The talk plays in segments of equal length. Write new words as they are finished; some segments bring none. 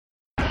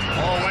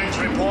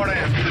report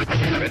in.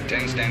 Red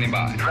 10 standing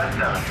by. Red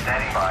 7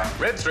 standing by.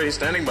 Red 3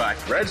 standing by.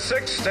 Red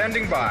 6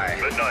 standing by.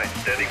 Red 9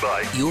 standing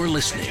by. You're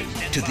listening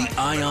to the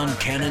Ion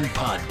Cannon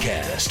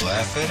Podcast.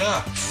 Laugh it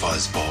up,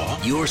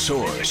 fuzzball. Your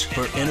source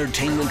for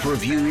entertainment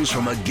reviews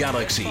from a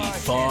galaxy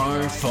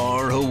far,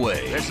 far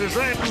away. This is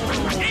it.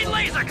 Hey,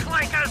 laser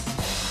clankers!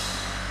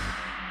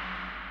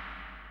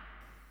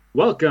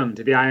 Welcome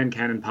to the Ion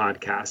Cannon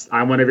Podcast.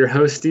 I'm one of your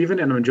hosts, Stephen,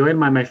 and I'm joined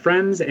by my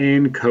friends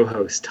and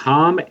co-hosts,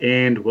 Tom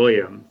and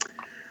William.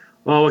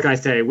 Well, what can I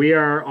say? We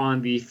are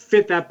on the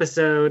 5th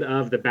episode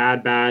of The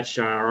Bad Batch.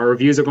 Our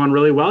reviews are going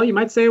really well. You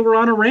might say we're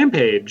on a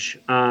rampage.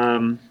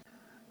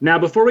 Now,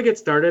 before we get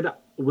started,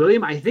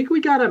 William, I think we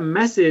got a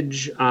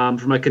message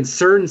from a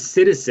concerned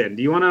citizen.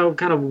 Do you want to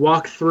kind of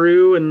walk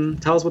through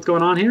and tell us what's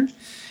going on here?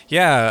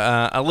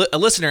 Yeah, a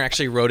listener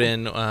actually wrote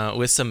in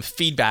with some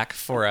feedback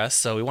for us,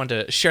 so we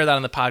wanted to share that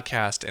on the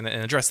podcast and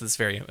address this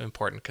very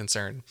important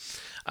concern.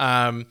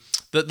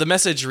 The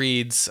message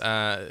reads,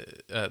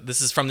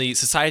 this is from the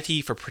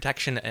Society for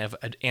Protection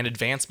and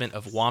Advancement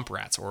of Womp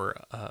Rats,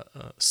 or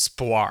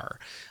SPOAR,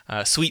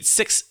 Suite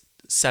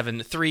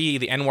 673,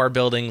 the Anwar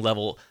Building,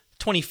 level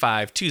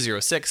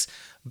 25206,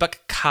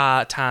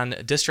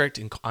 Buck-Ka-Tan District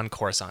on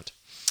Coruscant.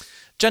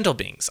 Gentle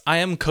beings, I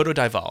am Kodo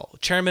Daival,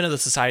 chairman of the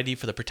Society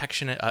for the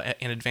Protection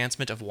and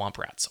Advancement of Womp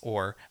Rats,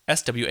 or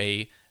SPAWR.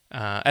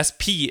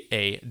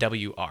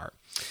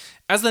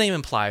 As the name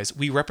implies,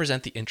 we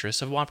represent the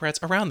interests of womp rats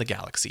around the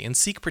galaxy and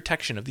seek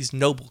protection of these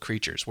noble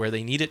creatures where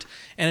they need it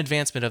and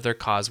advancement of their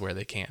cause where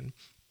they can.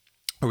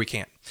 Or we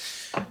can.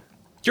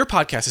 Your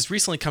podcast has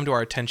recently come to our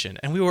attention,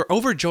 and we were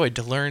overjoyed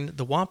to learn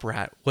the Womp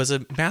Rat was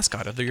a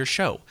mascot of your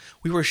show.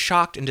 We were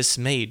shocked and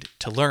dismayed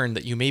to learn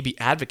that you may be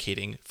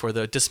advocating for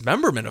the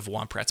dismemberment of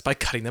Womp Rats by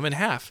cutting them in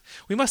half.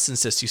 We must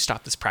insist you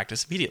stop this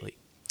practice immediately.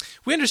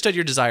 We understood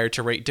your desire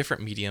to rate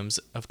different mediums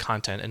of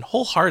content and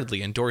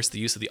wholeheartedly endorse the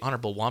use of the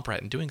Honorable Womp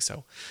Rat in doing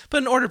so. But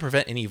in order to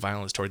prevent any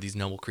violence toward these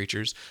noble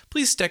creatures,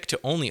 please stick to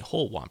only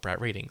whole Womp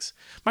Rat ratings.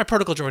 My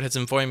protocol droid has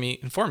informed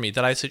me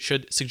that I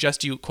should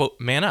suggest you, quote,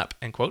 man up,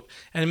 end quote,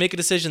 and make a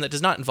decision that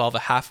does not involve a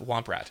half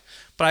Womp Rat.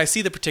 But I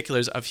see the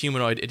particulars of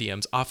humanoid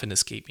idioms often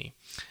escape me.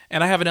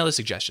 And I have another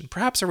suggestion.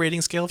 Perhaps a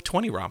rating scale of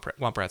 20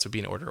 Womp Rats would be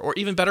in order, or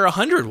even better,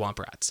 100 Womp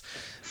Rats.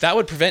 That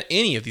would prevent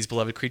any of these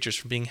beloved creatures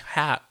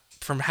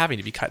from having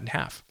to be cut in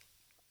half.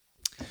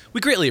 We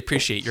greatly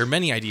appreciate your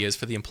many ideas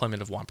for the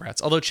employment of Womp Rats,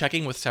 although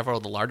checking with several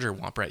of the larger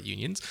Womp Rat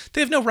unions,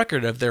 they have no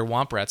record of their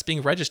Womp Rats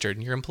being registered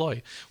in your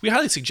employ. We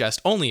highly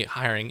suggest only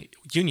hiring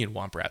union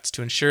Womp Rats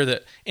to ensure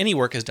that any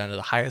work is done to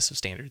the highest of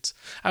standards.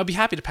 I would be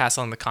happy to pass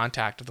on the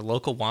contact of the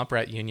local Womp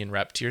Rat union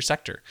rep to your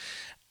sector.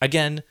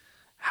 Again,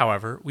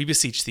 however, we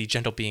beseech thee,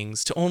 gentle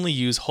beings, to only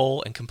use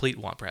whole and complete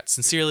Womp Rats.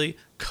 Sincerely,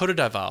 Kodo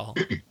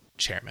Daival,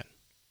 Chairman.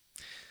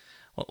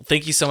 Well,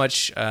 thank you so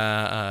much,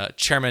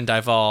 Chairman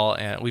Daival,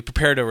 and we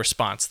prepared a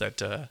response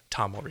that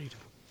Tom will read.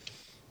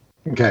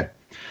 Okay.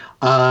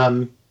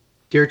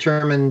 Dear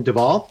Chairman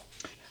Daival,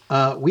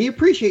 we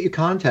appreciate you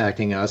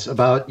contacting us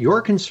about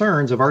your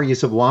concerns of our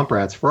use of Womp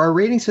Rats for our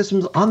rating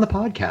systems on the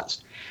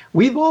podcast.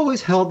 We've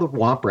always held the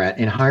Womp Rat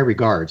in high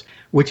regards,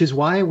 which is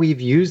why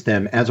we've used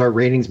them as our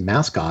ratings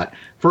mascot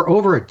for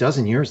over a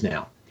dozen years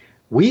now.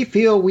 We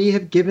feel we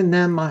have given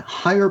them a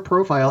higher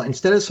profile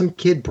instead of some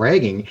kid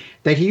bragging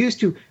that he used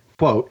to,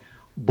 quote,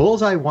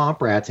 bullseye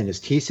Womp Rats in his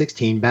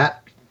T-16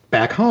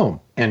 back home,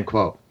 end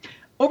quote.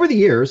 Over the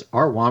years,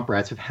 our Womp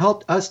Rats have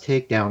helped us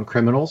take down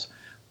criminals,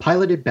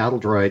 piloted battle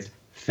droids,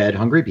 fed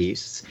hungry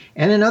beasts,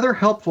 and in other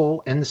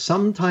helpful and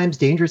sometimes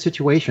dangerous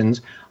situations,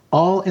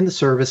 all in the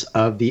service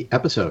of the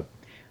episode.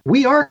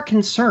 We are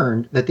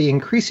concerned that the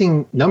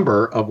increasing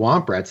number of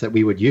Womp Rats that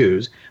we would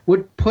use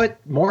would put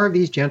more of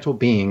these gentle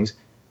beings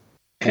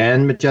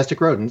and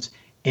majestic rodents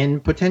in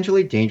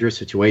potentially dangerous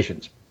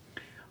situations.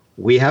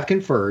 We have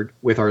conferred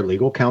with our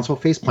legal counsel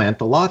Faceplant,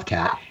 the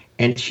Lothcat,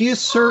 and she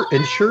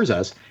ensures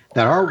us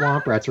that our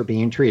Womp Rats are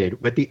being treated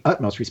with the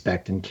utmost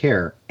respect and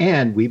care,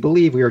 and we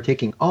believe we are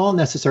taking all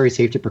necessary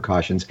safety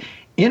precautions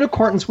in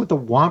accordance with the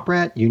Womp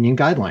Rat Union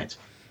guidelines.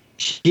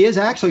 She is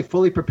actually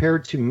fully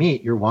prepared to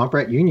meet your Womp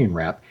Rat Union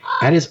rep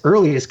at his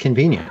earliest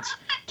convenience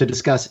to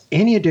discuss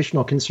any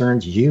additional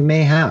concerns you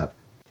may have,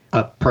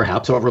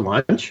 perhaps over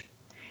lunch.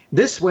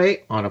 This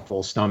way, on a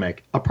full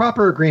stomach, a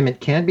proper agreement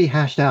can be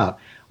hashed out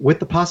with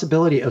the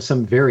possibility of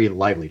some very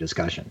lively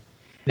discussion.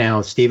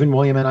 Now, Stephen,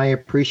 William, and I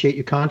appreciate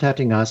you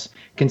contacting us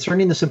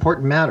concerning this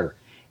important matter.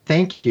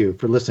 Thank you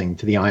for listening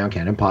to the Ion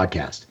Cannon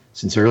Podcast.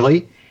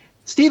 Sincerely,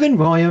 Stephen,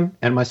 William,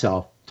 and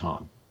myself,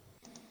 Tom.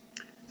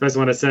 So I just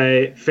want to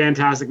say,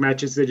 fantastic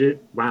messages.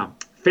 Wow.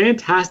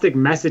 Fantastic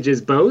messages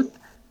both.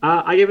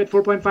 I give it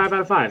 4.5 out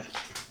of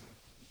 5.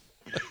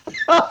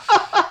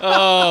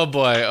 Oh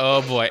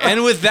boy.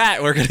 And with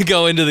that, we're going to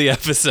go into the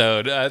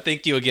episode.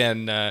 Thank you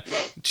again,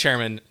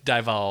 Chairman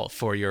Daival,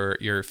 for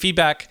your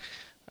feedback.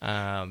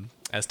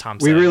 As Tom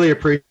said, we really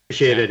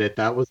appreciated it.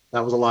 That was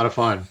a lot of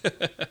fun.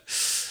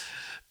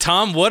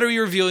 Tom, what are we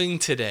reviewing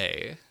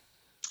today?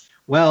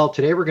 Well,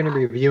 today we're going to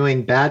be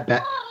reviewing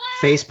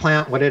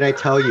Faceplant. What did I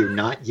tell you?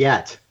 Not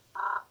yet.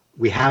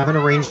 We haven't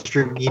arranged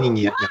your meeting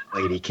yet,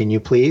 young lady. Can you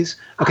please?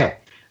 Okay.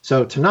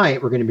 So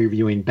tonight we're going to be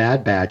reviewing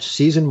Bad Batch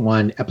Season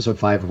 1, Episode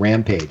 5,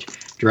 Rampage,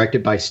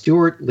 directed by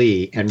Stuart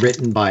Lee and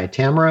written by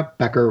Tamara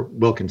Becker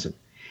Wilkinson.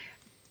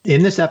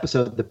 In this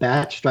episode, the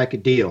Batch strike a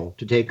deal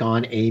to take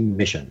on a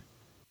mission.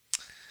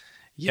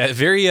 Yeah, a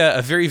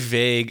very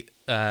vague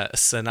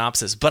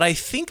synopsis, but I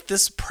think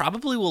this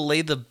probably will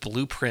lay the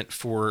blueprint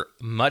for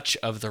much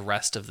of the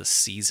rest of the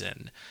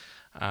season.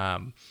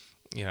 Kind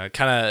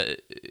of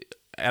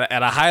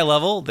at a high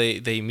level,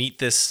 they meet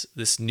this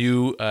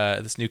new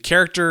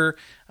character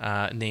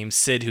named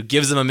Sid, who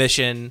gives them a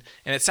mission,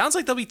 and it sounds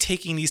like they'll be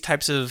taking these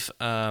types of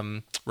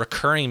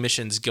recurring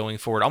missions going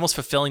forward, almost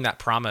fulfilling that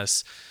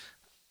promise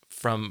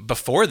from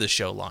before the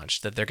show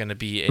launched, that they're going to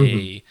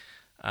be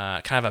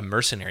a kind of a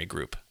mercenary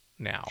group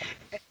now.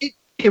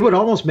 It would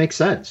almost make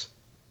sense,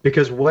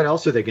 because what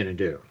else are they going to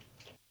do?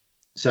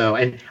 So,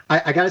 and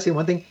I got to say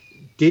one thing.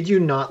 Did you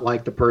not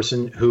like the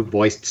person who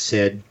voiced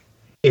Sid?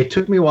 It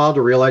took me a while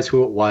to realize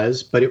who it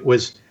was, but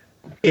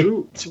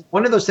it's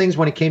one of those things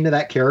when it came to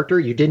that character,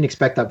 you didn't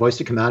expect that voice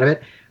to come out of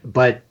it.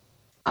 But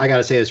I got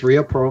to say, as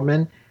Rhea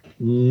Perlman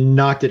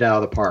knocked it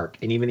out of the park,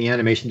 and even the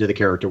animation to the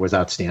character was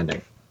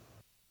outstanding.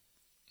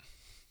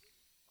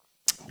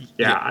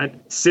 Yeah,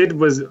 Sid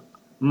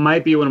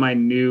might be one of my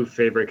new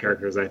favorite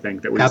characters, I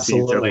think, that we've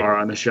seen so far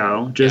on the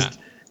show. Just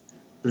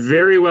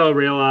very well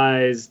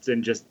realized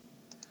and just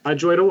a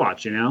joy to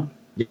watch, you know?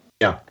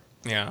 Yeah.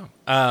 Yeah.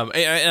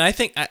 And I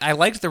think I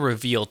liked the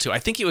reveal too. I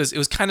think it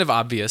was kind of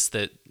obvious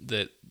that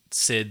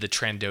Sid, the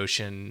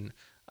Trandoshan,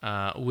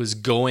 was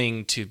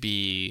going to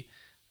be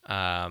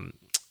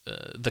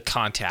the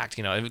contact,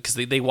 you know, because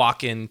they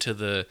walk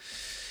into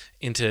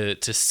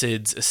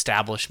Sid's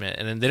establishment,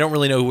 and then they don't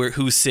really know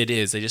who Sid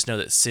is. They just know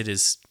that Sid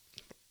is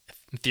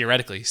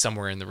theoretically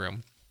somewhere in the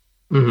room.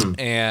 Mm-hmm.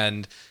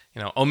 And,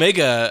 you know,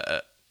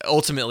 Omega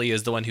ultimately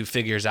is the one who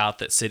figures out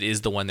that Sid is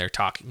the one they're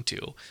talking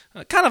to.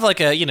 Kind of like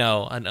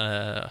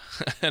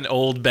an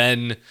old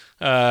Ben,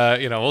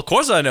 well, of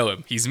course I know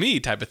him, he's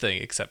me type of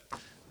thing, except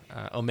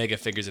Omega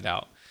figures it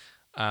out.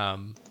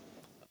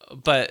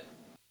 But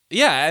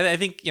yeah, I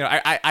think, you know,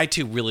 I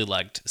too really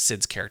liked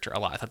Sid's character a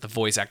lot. I thought the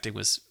voice acting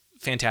was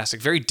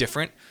fantastic, very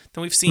different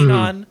than we've seen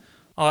on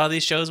a lot of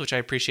these shows, which I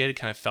appreciated.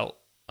 Kind of felt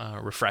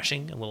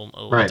refreshing, a little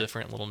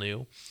different, a little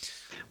new.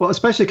 Well,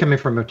 especially coming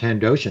from a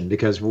Trandoshan,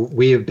 because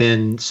we have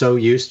been so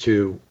used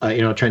to,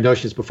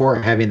 Trandoshans before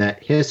having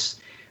that hiss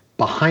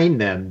behind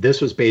them.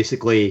 This was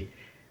basically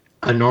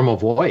a normal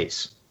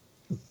voice,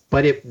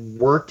 but it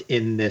worked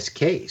in this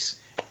case.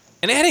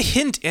 And it had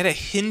a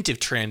hint of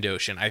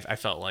Trandoshan, I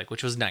felt like,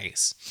 which was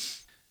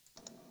nice.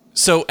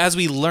 So as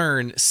we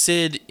learn,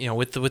 Sid, you know,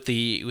 with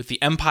the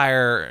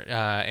Empire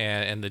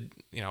and the,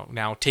 you know,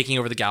 now taking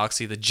over the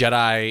galaxy, the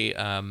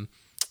Jedi,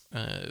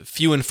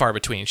 few and far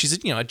between. She's a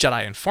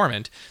Jedi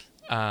informant.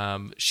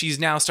 She's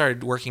now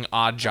started working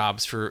odd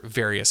jobs for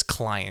various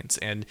clients,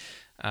 and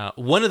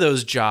one of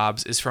those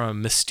jobs is from a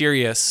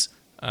mysterious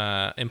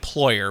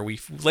employer. We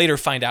later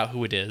find out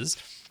who it is,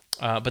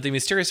 but the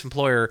mysterious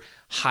employer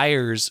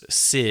hires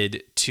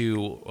Sid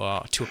to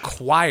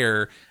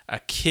acquire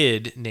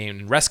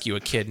rescue a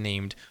kid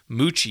named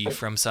Muchi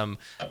from some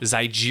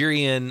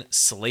Zygerian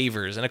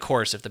slavers. And of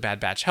course, if the Bad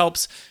Batch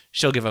helps,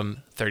 she'll give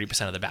him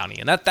 30% of the bounty.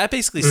 And that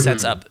basically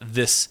sets up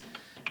this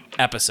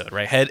episode,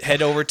 right?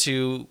 Head over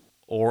to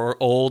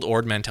old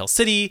Ord Mantell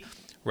City,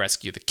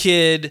 rescue the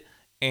kid,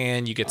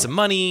 and you get some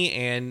money,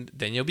 and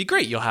then you'll be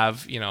great. You'll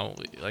have,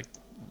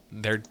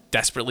 they're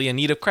desperately in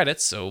need of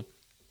credits, so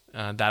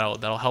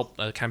that'll help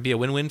kind of be a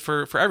win-win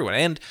for everyone.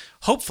 And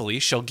hopefully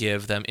she'll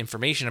give them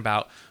information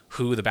about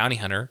who the bounty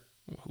hunter,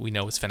 we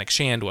know as Fennec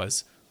Shand,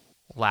 was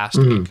last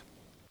week.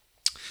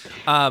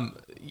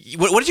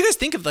 What did you guys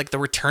think of the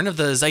return of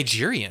the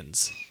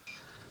Zygerians?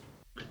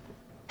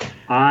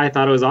 I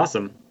thought it was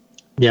awesome.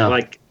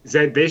 Yeah.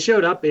 They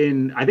showed up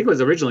in, I think it was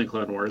originally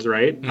Clone Wars,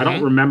 right? Mm-hmm. I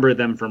don't remember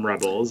them from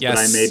Rebels, yes.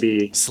 But I may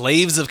be...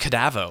 Slaves of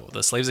Kadavo,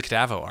 the Slaves of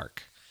Kadavo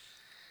arc.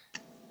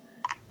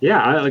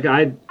 Yeah,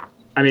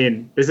 I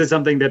mean, this is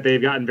something that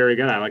they've gotten very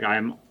good at.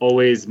 I'm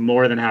always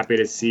more than happy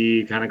to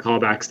see kind of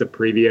callbacks to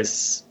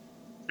previous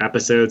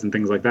episodes and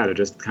things like that. It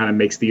just kind of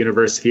makes the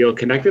universe feel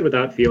connected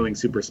without feeling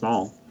super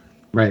small.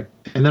 Right.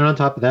 And then on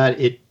top of that,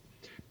 it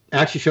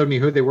actually showed me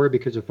who they were,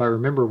 because if I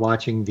remember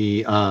watching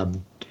the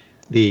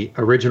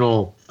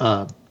original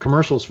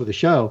commercials for the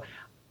show,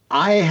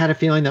 I had a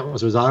feeling that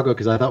was Vizago,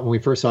 because I thought when we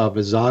first saw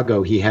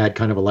Vizago, he had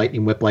kind of a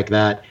lightning whip like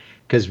that,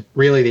 because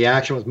really the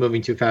action was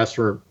moving too fast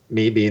for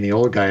me, being the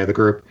old guy of the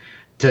group,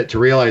 to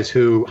realize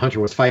who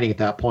Hunter was fighting at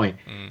that point.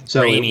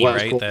 So Rainy, it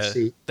was right? cool to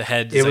see. The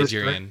head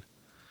Zygerian.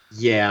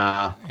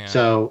 Yeah.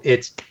 So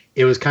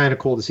it was kind of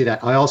cool to see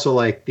that. I also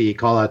like the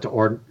call out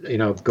to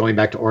going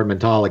back to Ord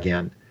Mantell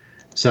again.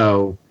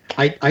 So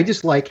I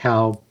just like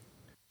how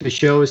the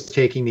show is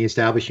taking the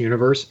established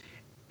universe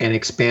and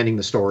expanding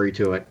the story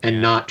to it,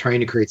 and not trying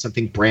to create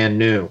something brand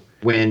new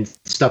when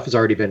stuff has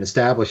already been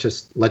established.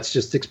 Let's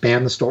just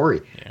expand the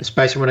story,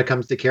 especially when it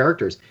comes to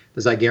characters.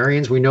 The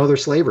Zygerians, we know they're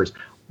slavers.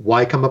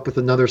 Why come up with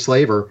another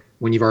slaver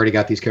when you've already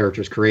got these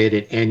characters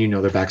created and you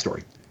know their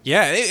backstory.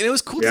 Yeah, it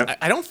was cool. Yeah.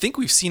 I don't think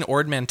we've seen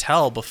Ord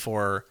Mantell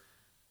before,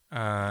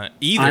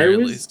 either. At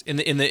least in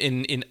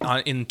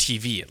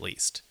TV, at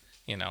least.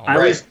 You know, I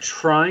was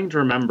trying to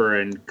remember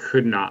and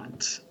could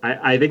not.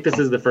 I think this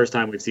is the first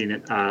time we've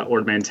seen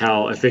Ord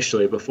Mantell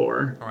officially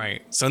before.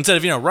 Right. So instead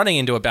of running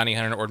into a bounty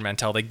hunter in Ord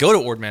Mantell, they go to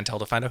Ord Mantell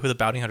to find out who the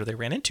bounty hunter they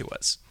ran into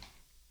was.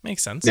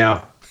 Makes sense.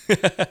 Yeah.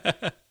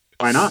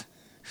 Why not?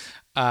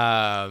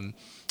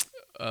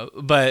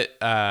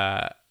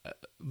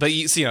 But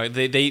you see,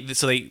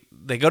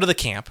 they go to the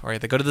camp,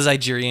 right? They go to the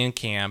Zygerian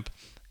camp,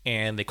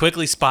 and they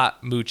quickly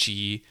spot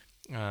Muchi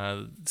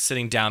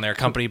sitting down there,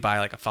 accompanied by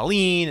like a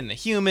Faline and a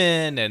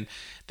human, and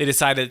they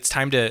decide it's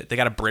time they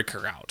got to break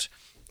her out.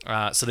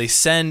 So they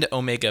send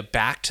Omega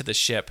back to the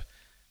ship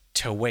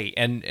to wait,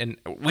 and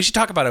we should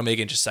talk about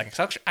Omega in just a second. 'Cause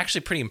I'm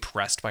actually pretty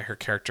impressed by her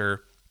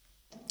character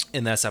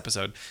in this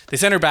episode. They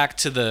send her back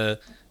to the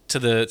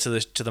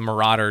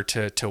Marauder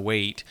to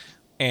wait,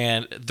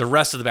 and the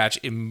rest of the batch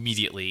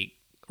immediately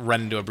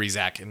run into a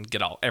Brezak and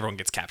everyone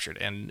gets captured,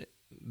 and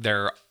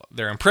they're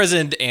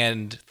imprisoned,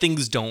 and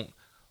things don't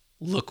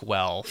look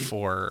well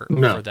for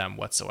them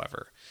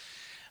whatsoever.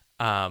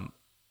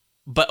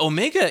 But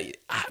Omega,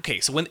 okay,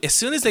 so as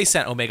soon as they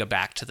sent Omega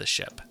back to the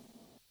ship,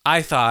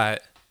 I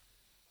thought,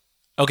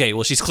 okay,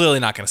 well, she's clearly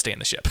not going to stay in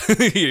the ship.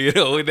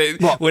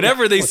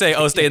 Whenever they say,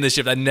 "Oh, stay in the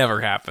ship," that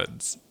never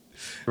happens.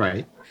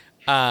 Right.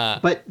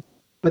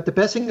 But the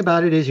best thing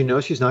about it is,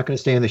 she's not going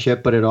to stay in the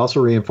ship, but it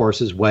also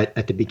reinforces what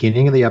at the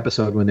beginning of the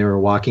episode when they were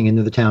walking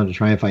into the town to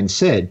try and find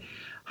Sid,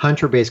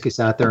 Hunter basically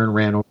sat there and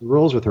ran over the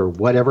rules with her.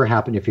 Whatever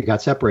happened if you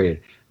got separated?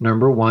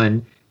 Number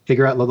one,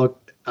 figure out.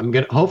 Look,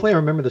 hopefully I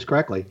remember this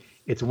correctly.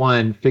 It's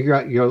one, figure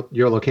out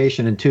your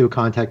location, and two,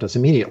 contact us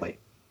immediately.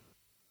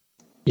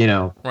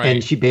 Right.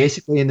 And she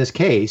basically, in this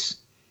case,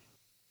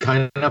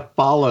 kind of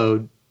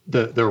followed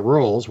the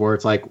rules where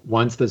it's like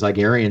once the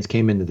Zygerians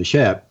came into the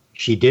ship,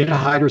 she did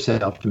hide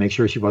herself to make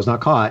sure she was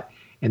not caught,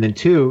 and then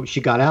two,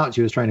 she got out and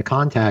she was trying to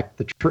contact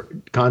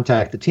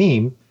the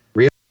team,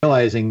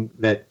 realizing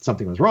that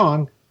something was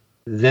wrong.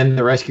 Then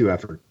the rescue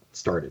effort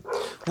started.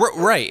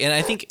 Right, and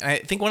I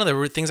think one of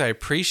the things I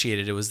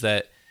appreciated was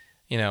that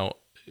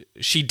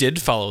she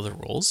did follow the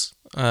rules.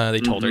 They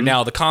told her.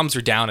 Now the comms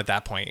were down at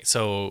that point,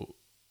 so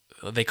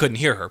they couldn't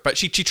hear her, but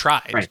she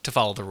tried to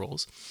follow the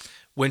rules.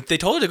 When they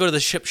told her to go to the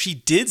ship, she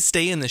did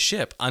stay in the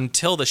ship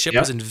until the ship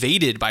was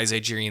invaded by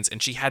Zygerians,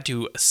 and she had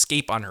to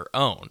escape on her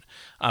own.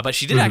 But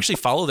she did actually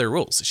follow their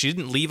rules. She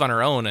didn't leave on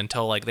her own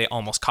until they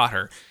almost caught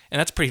her, and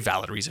that's a pretty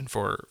valid reason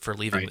for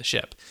leaving the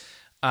ship.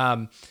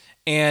 And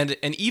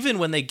even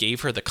when they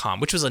gave her the comm,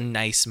 which was a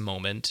nice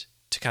moment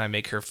to kind of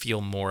make her feel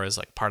more as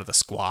like part of the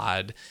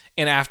squad,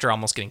 and after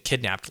almost getting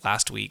kidnapped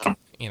last week,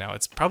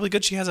 it's probably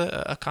good she has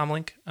a comm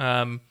link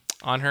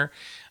on her.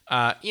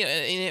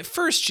 And at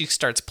first she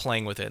starts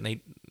playing with it,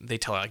 and they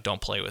tell her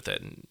don't play with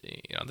it, and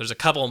there's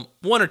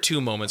one or two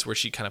moments where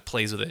she kind of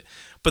plays with it,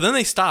 but then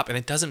they stop, and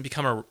it doesn't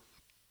become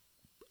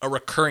a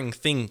recurring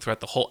thing throughout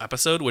the whole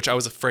episode, which I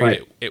was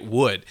afraid it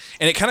would.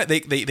 And it kind of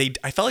they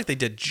I felt like they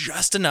did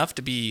just enough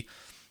to be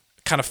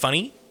kind of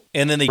funny,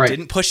 and then they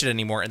didn't push it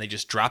anymore, and they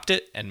just dropped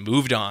it and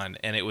moved on,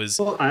 and it was.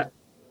 Well,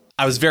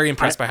 I was very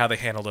impressed by how they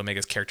handled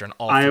Omega's character in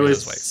all three of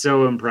those ways. I was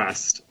so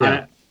impressed.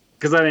 Yeah.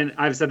 Because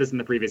I've said this in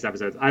the previous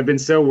episodes. I've been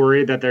so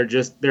worried that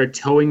they're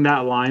towing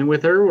that line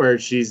with her, where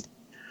she's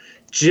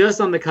just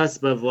on the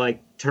cusp of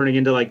turning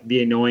into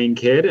the annoying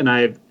kid. And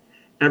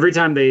every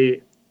time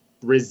they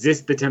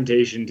resist the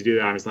temptation to do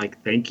that, I was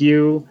like, thank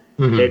you.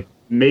 Mm-hmm. It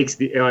makes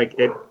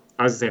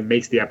it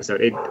makes the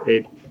episode.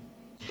 It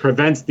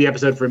prevents the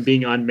episode from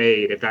being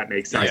unmade, if that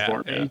makes sense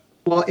for me.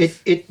 Well,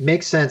 it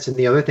makes sense. And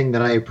the other thing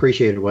that I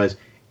appreciated was,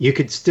 you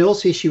could still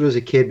see she was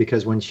a kid,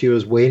 because when she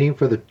was waiting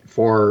for the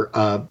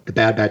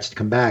Bad Batch to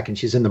come back and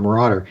she's in the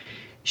Marauder,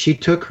 she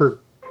took her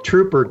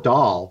trooper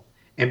doll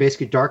and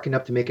basically darkened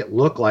up to make it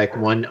look like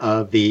one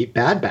of the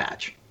Bad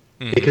Batch,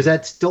 because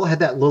that still had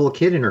that little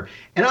kid in her.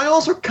 And I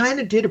also kind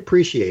of did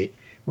appreciate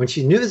when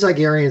she knew the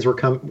Zygerians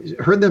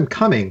heard them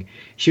coming,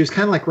 she was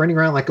kind of running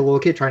around like a little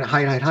kid trying to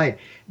hide.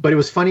 But it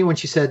was funny when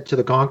she said to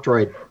the Gonk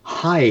droid,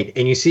 "Hide,"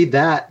 and you see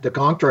that the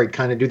Gonk droid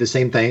kind of do the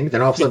same thing.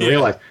 Then all of a sudden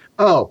realize,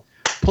 oh,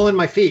 pulling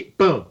my feet,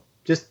 boom,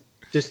 just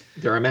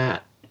there I'm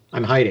at.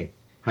 I'm hiding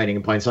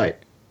in plain sight.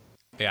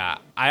 Yeah,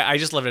 I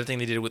just love everything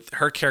they did with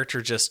her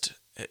character. Just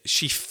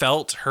she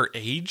felt her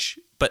age,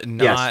 but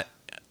not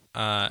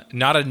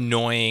not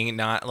annoying,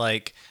 not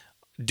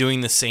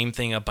doing the same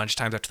thing a bunch of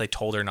times after they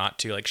told her not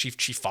to.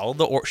 She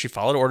followed she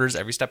followed orders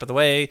every step of the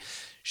way.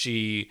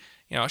 She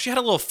she had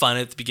a little fun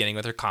at the beginning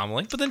with her comm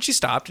link, but then she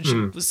stopped and she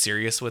was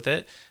serious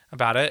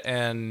about it.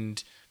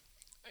 And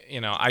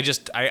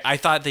I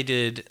thought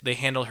they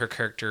handled her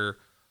character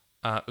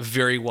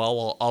very well,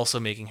 while also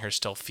making her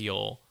still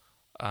feel,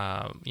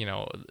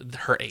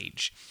 her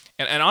age.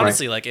 And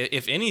honestly,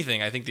 if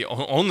anything, I think the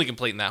only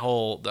complaint in that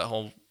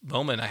whole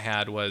moment I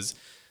had was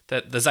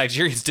that the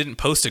Zygerians didn't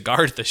post a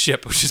guard at the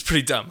ship, which is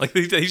pretty dumb.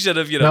 They should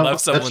have, left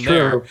someone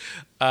there.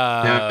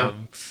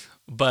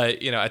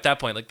 But at that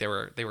point, they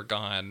were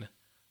gone.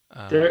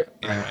 Anyway.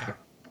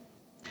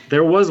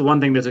 There was one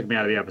thing that took me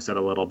out of the episode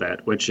a little bit,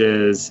 which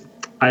is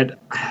I'm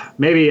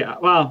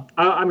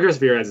curious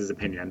for your guys'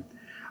 opinion.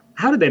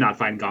 How did they not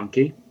find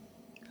Gonki?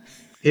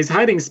 His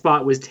hiding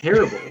spot was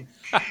terrible.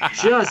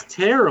 Just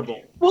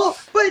terrible. Well,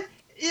 but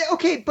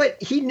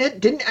he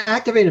didn't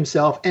activate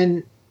himself,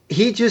 and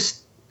he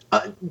just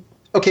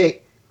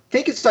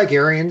think it's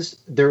Tigerians.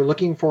 They're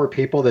looking for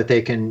people that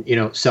they can,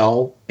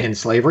 sell in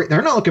slavery.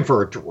 They're not looking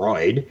for a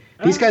droid.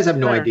 These guys have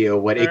no idea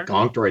what a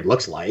Gonk droid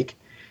looks like.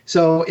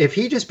 So if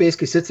he just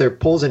basically sits there,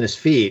 pulls in his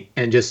feet,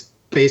 and just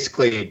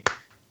basically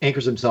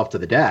anchors himself to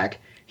the deck,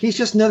 he's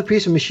just another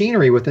piece of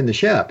machinery within the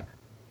ship.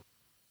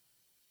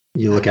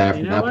 You look at it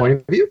from that point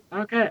of view.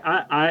 Okay,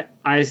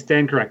 I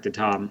stand corrected,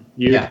 Tom.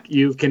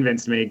 You've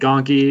convinced me.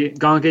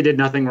 Gonki did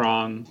nothing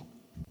wrong.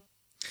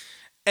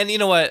 And you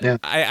know what? Yeah.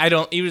 I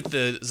don't. Even if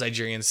the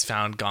Zygerians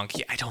found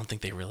Gonki, I don't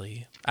think they're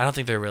really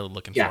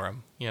looking for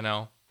him.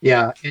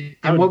 Yeah.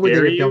 And what would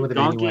they have done with him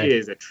Gonki anyway?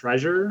 is a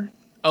treasure.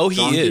 Oh,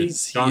 he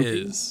is. He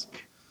is.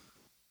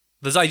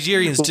 The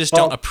Zygerians just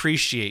don't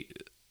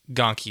appreciate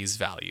Gonki's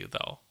value,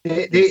 though.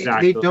 They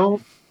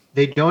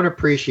don't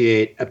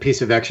appreciate a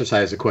piece of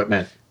exercise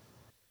equipment.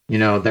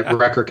 That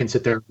Wrecker can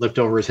sit there and lift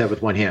over his head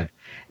with one hand.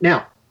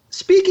 Now,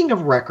 speaking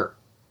of Wrecker,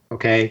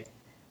 okay,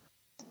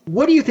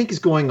 what do you think is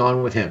going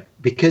on with him?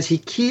 Because he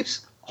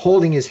keeps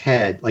holding his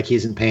head like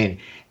he's in pain.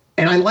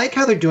 And I like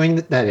how they're doing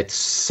that. It's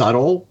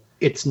subtle.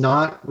 It's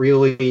not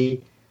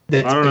really...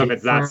 I don't know if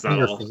it's that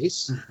subtle.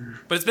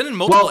 But it's been in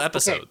multiple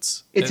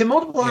episodes. Okay. It's in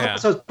multiple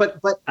episodes,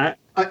 but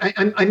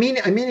I'm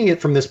meaning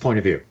it from this point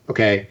of view,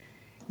 okay?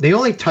 They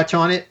only touch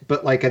on it,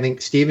 but I think,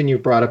 Steven, you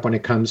brought up when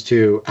it comes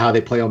to how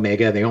they play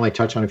Omega, they only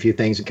touch on a few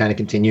things and kind of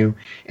continue,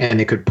 and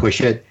they could push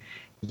it.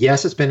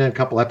 Yes, it's been in a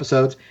couple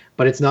episodes,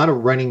 but it's not a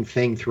running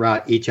thing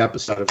throughout each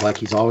episode of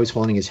he's always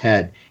holding his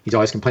head. He's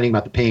always complaining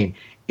about the pain.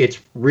 It's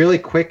really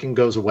quick and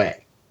goes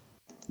away.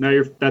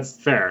 No, that's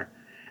fair.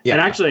 Yeah.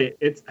 And actually,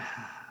 it's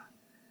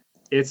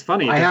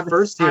funny. The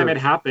first time it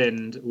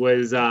happened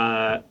was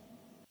I'm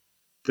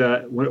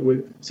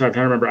trying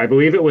to remember. I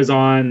believe it was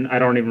on. I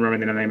don't even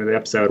remember the name of the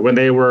episode when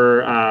they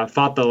were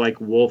fought the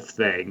wolf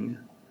thing.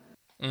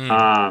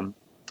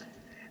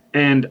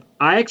 And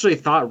I actually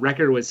thought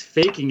Wrecker was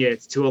faking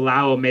it to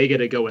allow Omega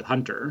to go with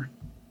Hunter.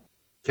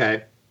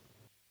 Okay.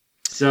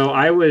 So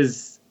I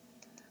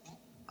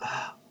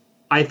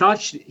thought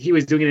he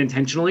was doing it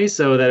intentionally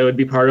so that it would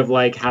be part of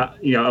how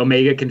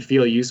Omega can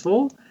feel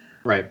useful.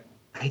 Right.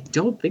 I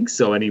don't think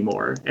so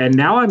anymore, and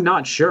now I'm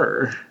not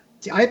sure.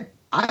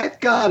 I've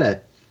got a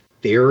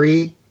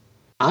theory.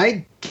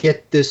 I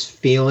get this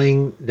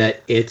feeling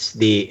that it's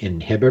the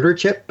inhibitor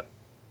chip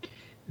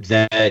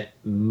that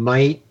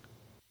might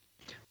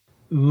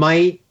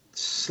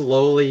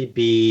slowly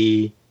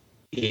be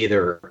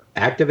either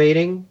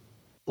activating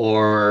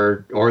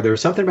or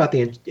there's something about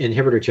the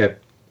inhibitor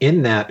chip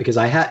in that, because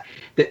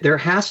there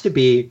has to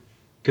be,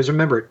 because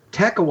remember,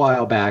 Tech a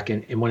while back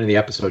in one of the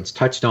episodes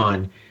touched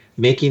on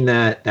making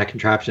that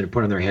contraption to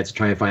put on their heads to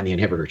try and find the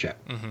inhibitor chip.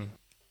 Mm-hmm.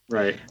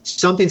 Right.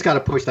 Something's got to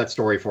push that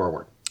story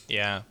forward.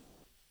 Yeah.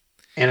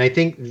 And I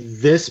think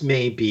this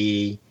may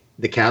be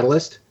the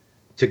catalyst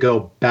to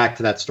go back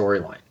to that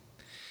storyline.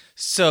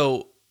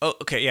 So,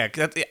 okay, yeah,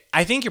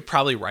 I think you're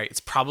probably right. It's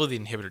probably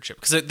the inhibitor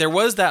chip, because there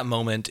was that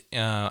moment.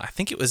 I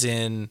think it was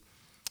in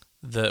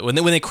when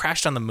they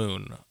crashed on the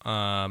moon.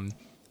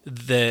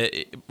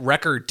 The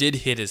Wrecker did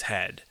hit his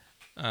head.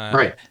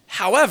 Right.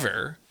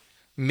 However,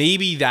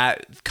 maybe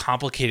that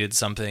complicated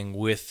something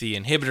with the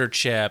inhibitor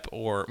chip,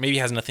 or maybe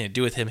it has nothing to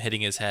do with him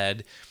hitting his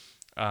head.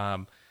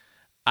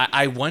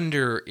 I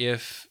wonder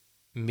if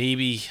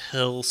maybe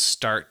he'll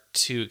start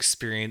to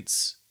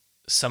experience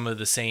some of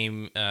the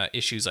same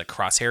issues like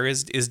Crosshair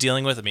is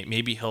dealing with. I mean,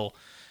 maybe he'll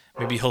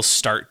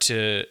start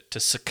to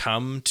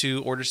succumb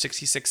to Order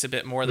 66 a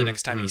bit more the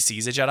next time he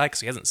sees a Jedi,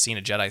 because he hasn't seen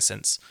a Jedi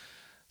since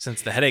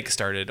the headache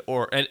started.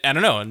 Or I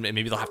don't know, and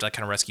maybe they'll have to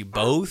kind of rescue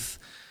both.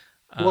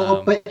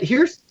 Well, but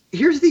here's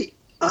the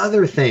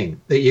other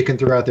thing that you can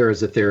throw out there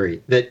as a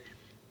theory, that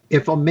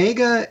if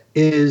Omega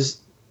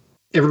is,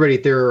 everybody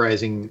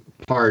theorizing,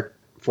 part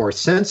Force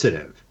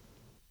sensitive,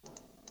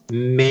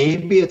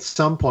 maybe at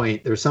some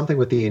point there's something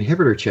with the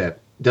inhibitor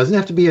chip. It doesn't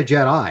have to be a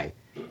Jedi,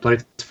 but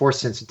it's Force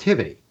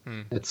sensitivity.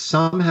 That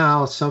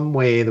somehow, some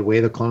way, the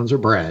way the clones are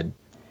bred,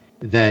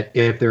 that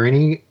if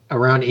they're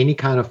around any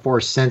kind of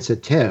Force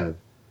sensitive,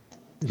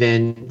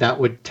 then that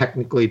would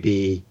technically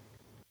be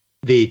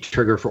the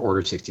trigger for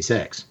Order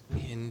 66.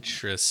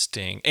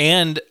 Interesting.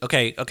 And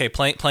okay,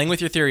 playing with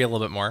your theory a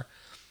little bit more.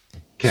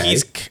 Okay.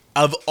 He's,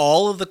 of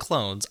all of the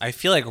clones, I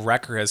feel like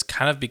Wrecker has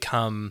kind of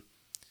become,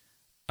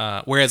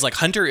 whereas like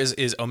Hunter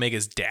is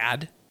Omega's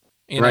dad,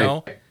 you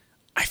know?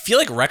 I feel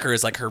like Wrecker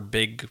is like her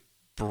big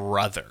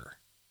brother,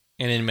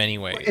 and in many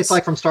ways. It's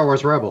like from Star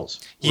Wars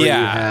Rebels.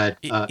 Yeah.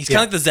 He's kind of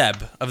like the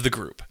Zeb of the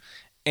group.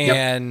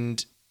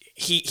 And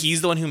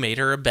he's the one who made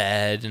her a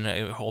bed and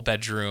a whole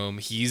bedroom.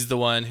 He's the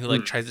one who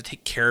like tries to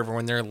take care of her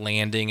when they're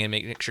landing and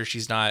make sure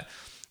she's not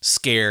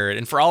scared.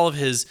 And for all of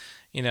his,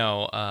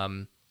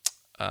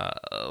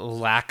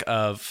 lack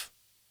of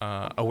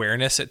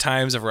awareness at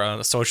times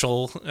of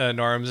social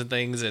norms and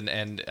things,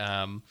 and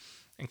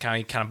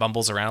kind of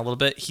bumbles around a little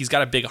bit. He's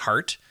got a big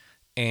heart,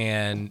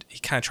 and he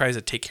kind of tries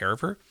to take care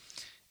of her.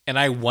 And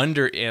I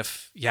wonder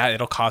if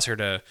it'll cause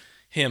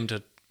him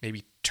to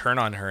maybe turn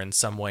on her in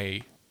some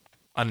way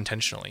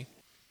unintentionally.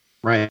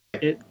 Right.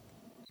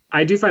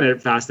 I do find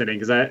it fascinating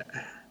because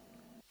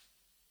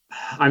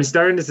I'm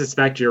starting to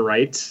suspect you're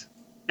right.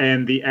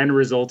 And the end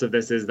result of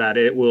this is that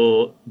it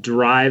will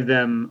drive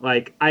them.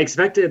 Like, I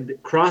expected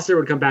Crosshair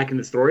would come back in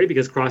the story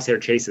because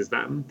Crosshair chases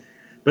them.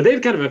 But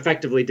they've kind of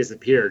effectively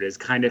disappeared is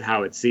kind of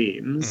how it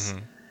seems.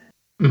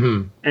 Mm-hmm.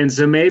 Mm-hmm. And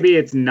so maybe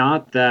it's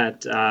not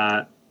that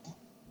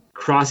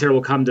Crosshair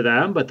will come to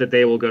them, but that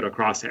they will go to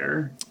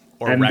Crosshair.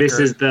 Or and Wrecker.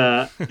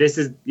 this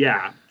is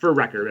for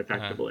Wrecker,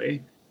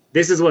 effectively.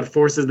 This is what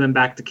forces them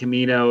back to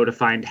Kamino to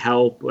find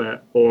help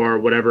or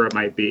whatever it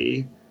might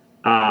be.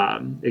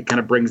 It kind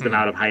of brings them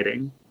out of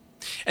hiding.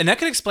 And that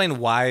could explain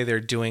why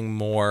they're doing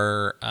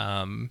more,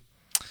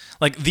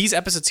 like these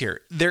episodes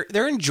here.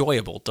 They're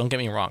enjoyable, don't get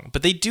me wrong,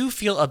 but they do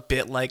feel a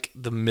bit like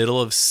the middle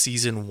of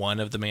season 1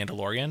 of The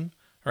Mandalorian,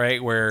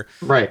 right? Where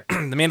The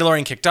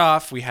Mandalorian kicked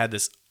off, we had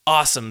this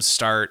awesome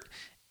start,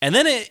 and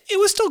then it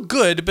was still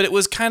good, but it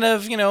was kind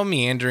of,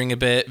 meandering a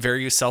bit,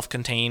 very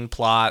self-contained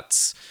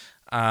plots.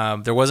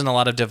 There wasn't a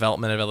lot of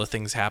development of other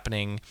things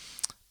happening,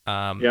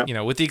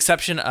 with the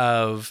exception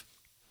of,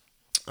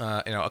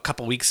 a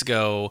couple weeks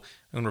ago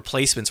in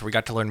Replacements, where we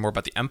got to learn more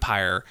about the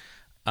Empire.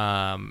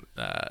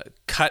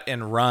 Cut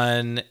and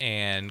Run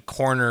and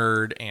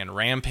Cornered and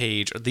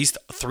Rampage, these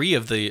 3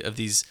 of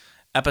these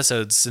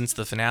episodes since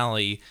the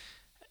finale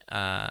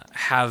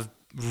have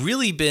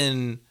really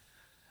been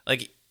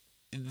like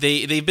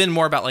they've been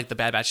more about like the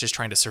Bad Batch just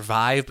trying to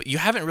survive, but you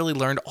haven't really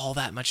learned all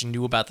that much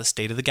new about the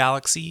state of the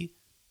galaxy,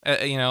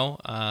 as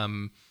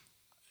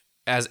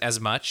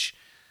much,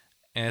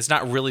 and it's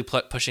not really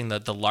pushing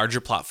the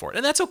larger plot forward,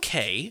 and that's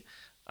okay.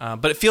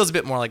 But it feels a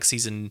bit more like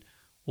season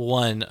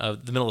 1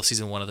 of the middle of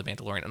season 1 of The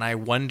Mandalorian, and I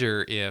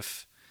wonder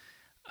if,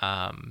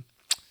 I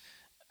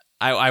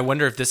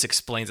wonder if this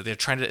explains that they're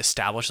trying to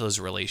establish those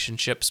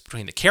relationships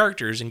between the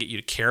characters and get you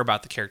to care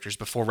about the characters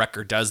before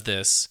Wrecker does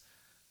this,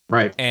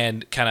 right?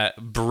 And kind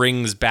of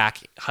brings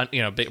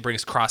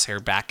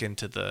Crosshair back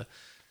into the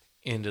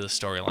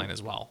storyline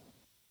as well.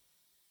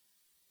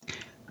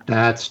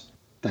 That's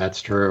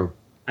true.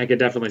 I could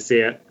definitely see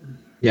it.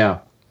 Yeah.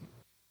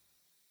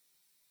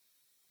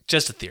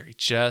 Just a theory.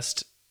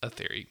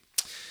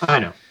 I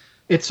know.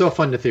 It's so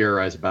fun to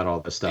theorize about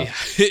all this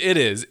stuff. Yeah, it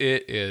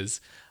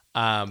is.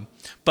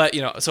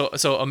 But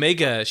so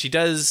Omega, she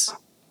tries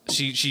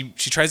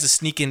to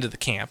sneak into the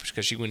camp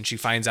because when she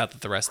finds out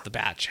that the rest of the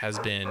batch has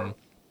been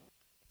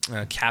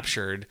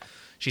captured,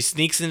 she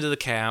sneaks into the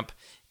camp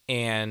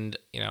and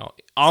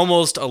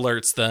almost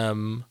alerts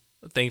them.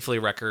 Thankfully,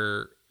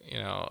 Wrecker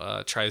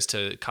tries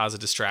to cause a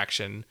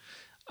distraction,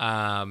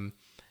 and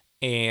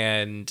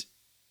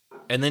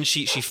then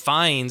she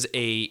finds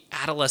a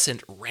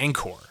adolescent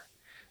Rancor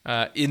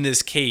in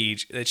this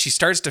cage that she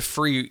starts to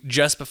free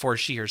just before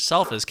she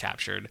herself is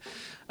captured.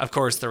 Of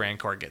course, the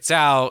Rancor gets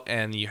out,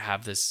 and you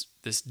have this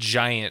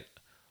giant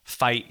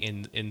fight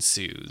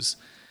ensues.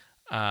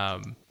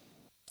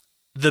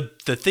 The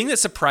thing that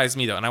surprised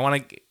me though, and I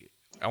want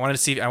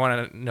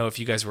to know if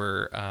you guys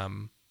were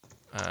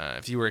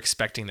if you were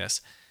expecting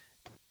this.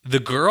 The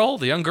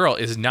young girl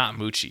is not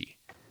Muchi.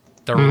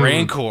 The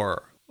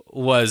Rancor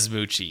was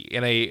Muchi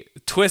in a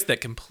twist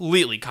that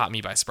completely caught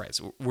me by surprise.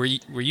 Were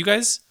you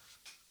guys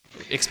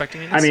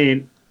expecting this? I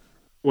mean,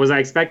 was I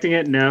expecting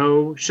it?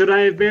 No. Should I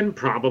have been?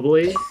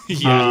 Probably.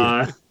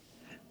 Yeah.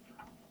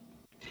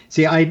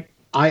 See, I'm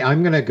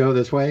going to go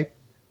this way.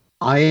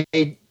 I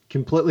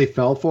completely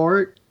fell for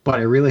it, but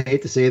I really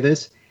hate to say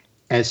this.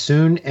 As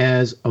soon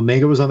as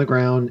Omega was on the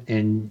ground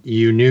and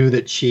you knew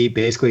that she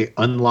basically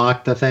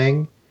unlocked the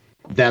thing,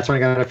 that's when I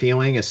got a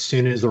feeling as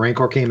soon as the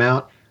Rancor came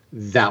out,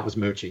 that was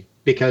Muchi.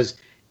 Because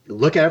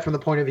look at it from the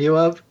point of view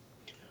of,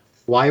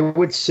 why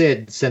would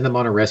Sid send them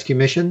on a rescue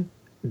mission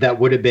that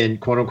would have been,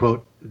 quote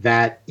unquote,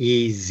 that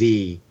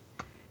easy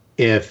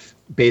if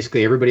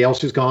basically everybody else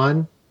who's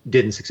gone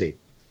didn't succeed?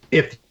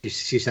 If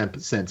she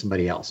sent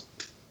somebody else.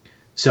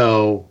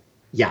 So,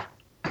 yeah.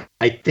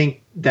 I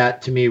think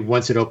that, to me,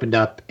 once it opened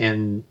up,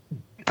 and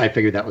I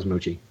figured that was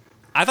Muchi.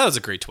 I thought it was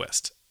a great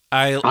twist.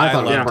 I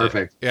thought it was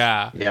perfect.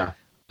 Yeah. Yeah.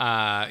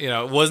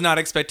 Was not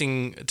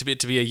expecting to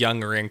be a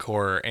young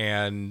Rancor,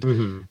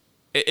 and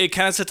it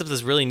kind of sets up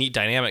this really neat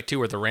dynamic too,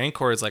 where the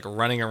Rancor is like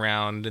running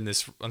around on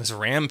this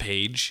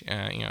rampage,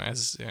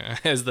 as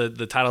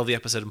the title of the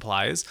episode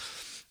implies,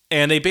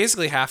 and they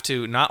basically have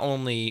to not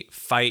only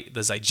fight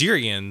the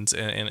Zygerians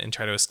and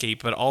try to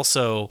escape, but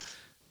also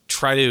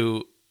try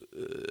to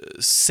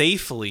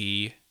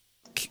safely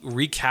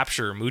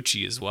recapture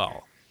Muchi as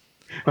well.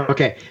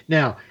 Okay,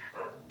 now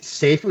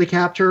safely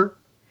capture.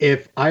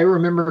 If I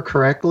remember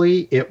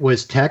correctly, it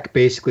was Tech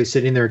basically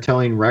sitting there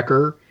telling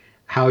Wrecker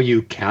how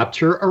you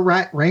capture a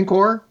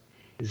Rancor.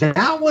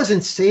 That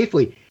wasn't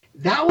safely.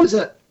 That was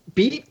a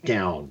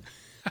beatdown.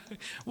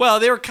 Well,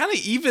 they were kind of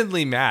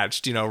evenly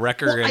matched,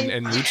 Wrecker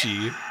and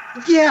Muchi.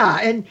 Yeah,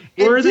 and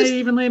were they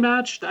evenly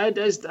matched?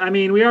 I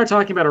mean, we are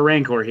talking about a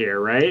Rancor here,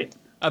 right?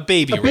 A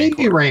baby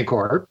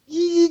Rancor.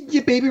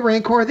 Yeah, baby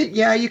Rancor.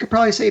 You could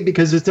probably say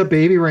because it's a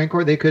baby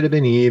Rancor, they could have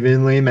been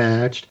evenly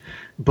matched.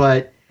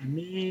 But I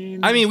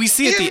mean, we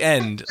see at the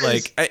end,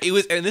 like it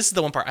was, and this is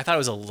the one part I thought it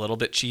was a little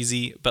bit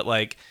cheesy, but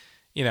like,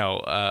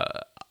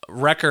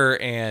 Wrecker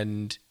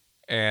and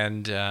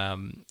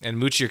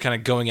Muchi are kind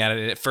of going at it.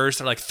 And at first,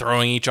 they're like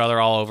throwing each other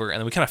all over, and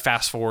then we kind of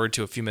fast forward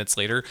to a few minutes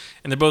later,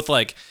 and they're both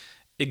like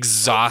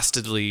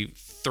exhaustedly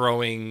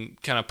throwing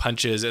kind of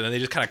punches, and then they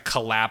just kind of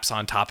collapse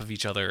on top of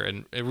each other.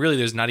 And it really,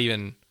 there's not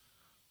even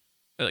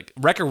like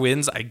Wrecker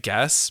wins, I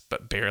guess,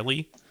 but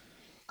barely.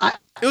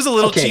 It was a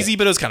little cheesy,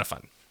 but it was kind of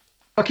fun.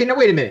 Okay, now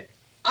wait a minute.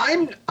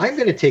 I'm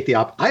going to take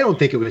I don't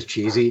think it was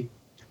cheesy.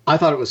 I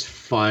thought it was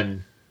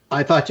fun.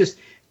 I thought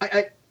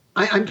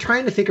I'm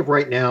trying to think of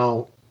right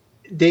now.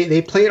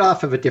 They played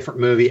off of a different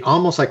movie,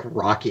 almost like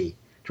Rocky.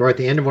 Or at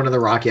the end of one of the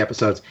Rocky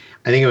episodes,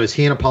 I think it was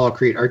he and Apollo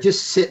Creed are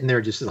just sitting there,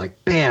 just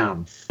like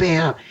bam,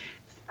 bam.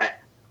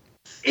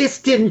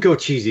 It didn't go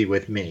cheesy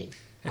with me.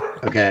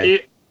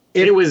 Okay.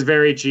 It was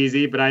very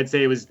cheesy, but I'd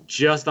say it was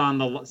just on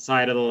the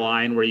side of the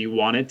line where you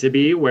want it to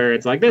be, where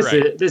it's like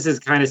this is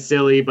kind of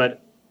silly,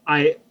 but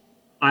I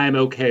am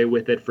okay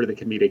with it for the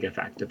comedic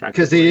effect.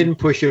 Because they didn't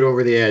push it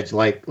over the edge,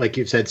 like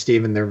you said,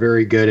 Stephen. They're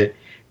very good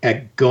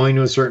at going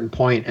to a certain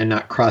point and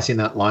not crossing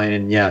that line.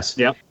 And yes,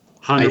 yep,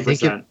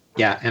 100%.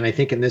 And I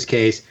think in this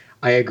case,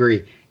 I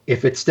agree.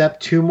 If it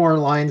stepped 2 more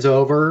lines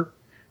over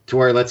to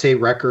where, let's say,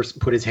 Wrecker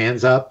put his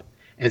hands up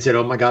and said,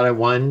 "Oh my God, I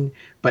won,"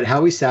 but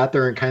how he sat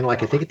there and kind of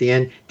like, I think at the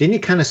end, didn't he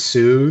kind of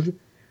soothe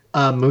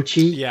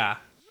Muchi? Yeah.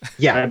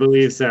 Yeah. I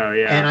believe so,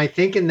 yeah. And I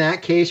think in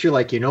that case, you're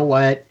like, you know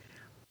what?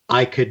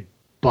 I could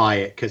buy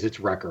it because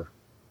it's Wrecker.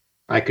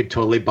 I could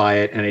totally buy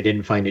it, and I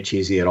didn't find it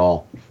cheesy at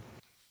all.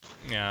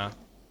 Yeah.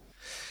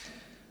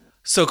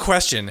 So,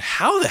 question: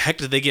 how the heck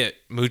did they get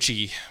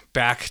Muchi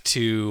back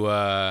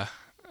to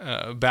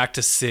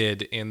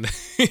Sid in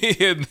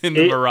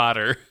the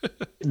Marauder?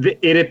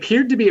 It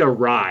appeared to be a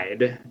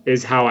ride,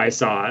 is how I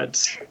saw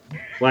it.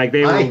 Like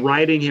they were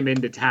riding him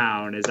into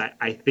town. Is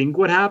I think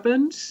what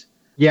happened?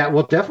 Yeah,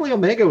 well, definitely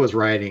Omega was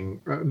riding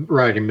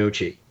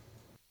Muchi.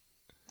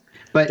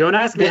 But don't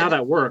ask me how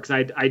that works.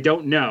 I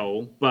don't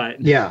know,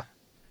 but yeah.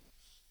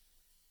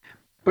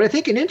 But I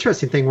think an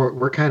interesting thing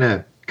we're kind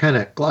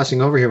of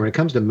glossing over here when it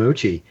comes to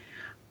Muchi,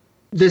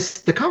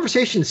 the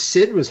conversation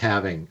Sid was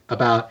having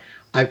about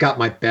I've got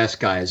my best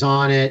guys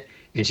on it,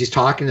 and she's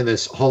talking to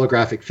this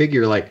holographic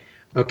figure like,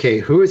 okay,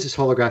 who is this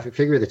holographic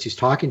figure that she's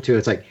talking to?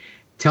 It's like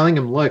telling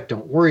him, look,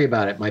 don't worry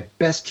about it. My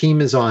best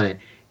team is on it.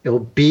 It'll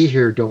be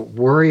here. Don't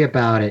worry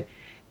about it.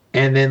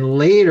 And then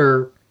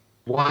later,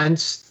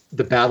 once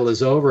the battle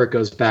is over, it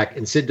goes back,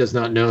 and Sid does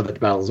not know that the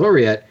battle is over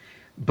yet.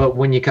 But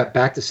when you cut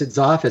back to Sid's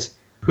office,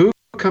 who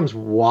comes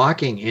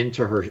walking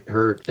into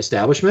her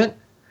establishment?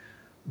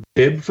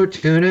 Bib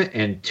Fortuna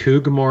and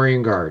 2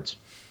 Gamorrean guards.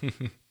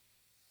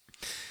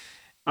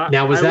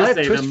 Now, was that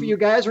a twist for you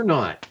guys or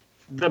not?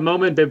 The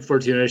moment Bib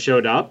Fortuna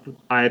showed up,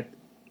 I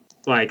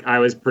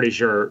was pretty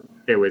sure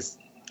it was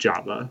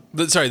Jabba.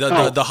 The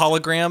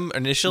hologram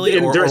initially,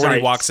 or when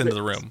he walks into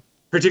the room?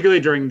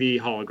 Particularly during the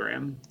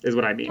hologram, is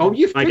what I mean. Oh,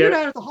 you figured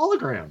out the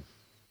hologram.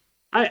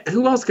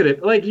 Who else could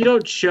it? Like, you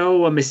don't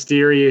show a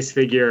mysterious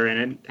figure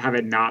and have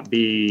it not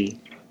be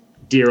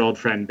dear old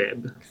friend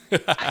Bib. I'm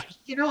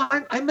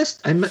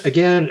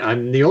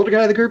the older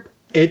guy of the group.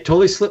 It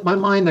totally slipped my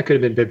mind that could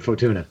have been Bib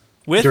Fortuna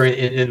in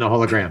the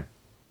hologram.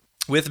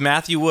 With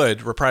Matthew Wood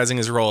reprising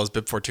his role as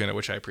Bib Fortuna,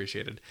 which I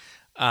appreciated.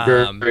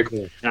 Very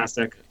cool.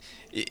 Fantastic.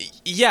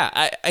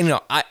 Yeah, I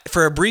know.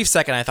 For a brief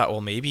second, I thought,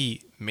 well,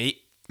 maybe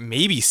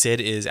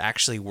Sid is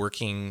actually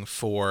working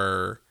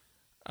for.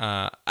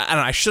 I don't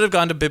know. I should have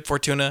gone to Bib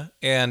Fortuna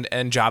and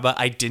Jabba.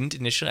 I didn't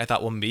initially. I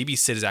thought, well, maybe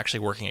Sid is actually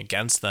working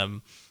against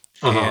them,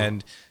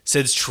 and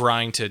Sid's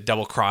trying to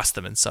double cross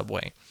them in some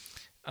way.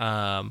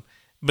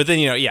 But then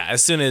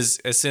as soon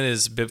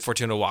as Bib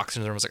Fortuna walks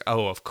into the room, I was like,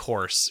 oh, of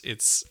course,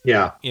 it's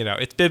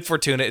it's Bib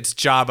Fortuna, it's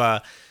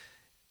Jabba.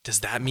 Does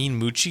that mean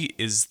Muchi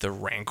is the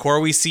Rancor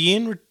we see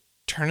in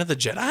Return of the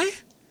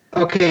Jedi?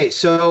 Okay,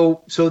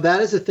 so that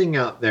is a thing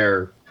out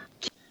there.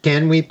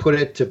 Can we put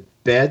it to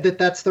bed that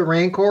that's the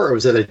Rancor, or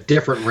was it a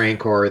different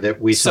Rancor that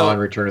we saw in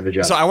Return of the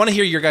Jedi? So I want to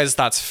hear your guys'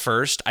 thoughts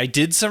first. I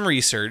did some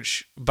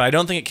research, but I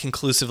don't think it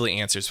conclusively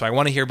answers. So I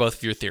want to hear both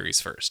of your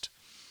theories first.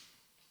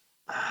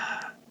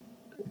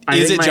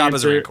 Is it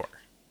Jabba's Rancor?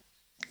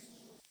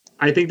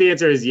 I think the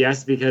answer is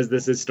yes, because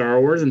this is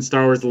Star Wars, and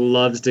Star Wars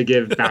loves to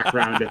give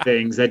background to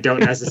things that don't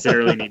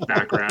necessarily need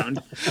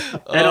background.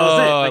 And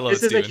I'll say,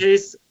 this is a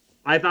case.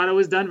 I thought it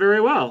was done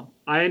very well.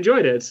 I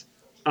enjoyed it.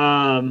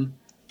 And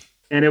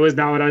it was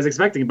not what I was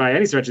expecting by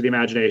any stretch of the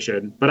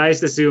imagination. But I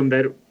just assumed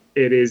that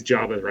it is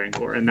Jabba's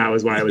Rancor, and that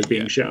was why it was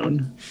being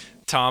shown.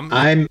 Tom,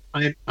 I'm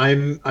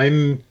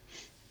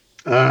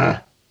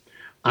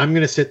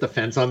gonna sit the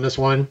fence on this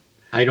one.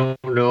 I don't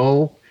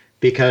know,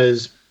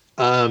 because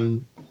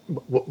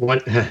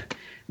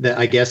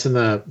I guess in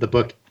the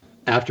book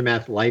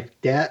Aftermath Life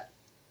Debt,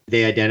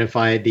 they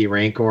identified the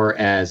Rancor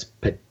as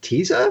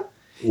Patiza,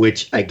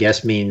 which I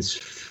guess means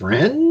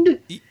friend,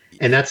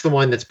 and that's the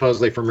one that's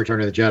supposedly from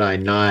Return of the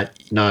Jedi,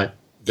 not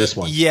this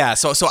one. Yeah.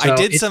 So I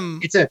did it's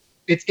a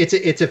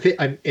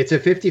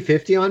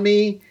 50-50 on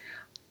me.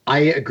 I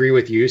agree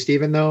with you,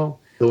 Stephen, though.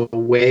 The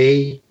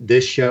way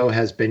this show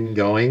has been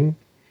going,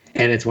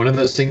 and it's one of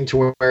those things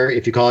to where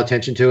if you call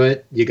attention to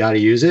it, you got to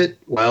use it.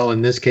 Well,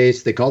 in this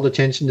case, they called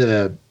attention to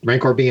the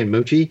Rancor being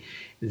Muchi,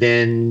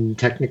 then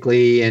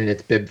technically, and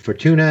it's Bib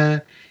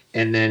Fortuna,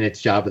 and then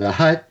it's Jabba the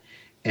Hutt,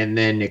 and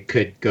then it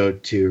could go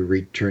to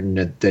Return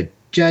of the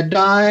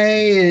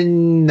Jedi,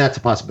 and that's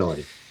a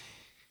possibility.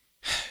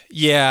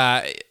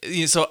 Yeah,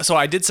 so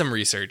I did some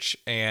research,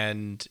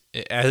 and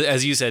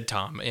as you said,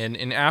 Tom,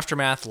 in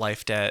Aftermath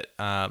Life Debt,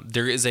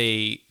 there's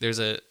a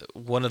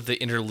one of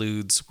the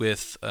interludes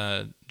with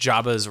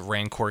Jabba's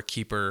Rancor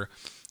Keeper,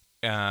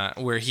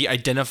 where he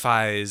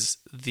identifies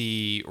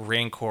the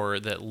Rancor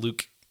that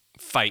Luke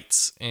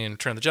fights in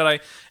Return of the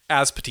Jedi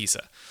as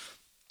Patiza.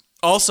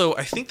 Also,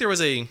 I think it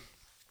was a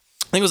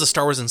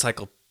Star Wars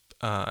Encyclopedia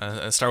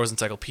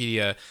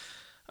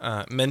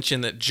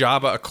mentioned that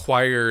Jabba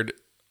acquired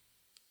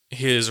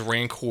his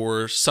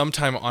Rancor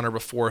sometime on or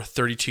before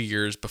 32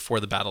 years before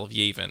the Battle of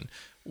Yavin,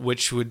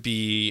 which would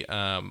be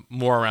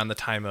more around the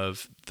time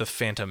of the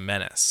Phantom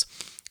Menace.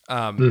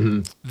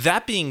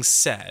 That being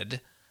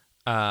said,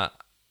 I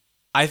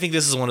think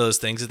this is one of those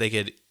things that they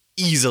could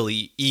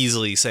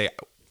easily say,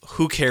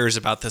 who cares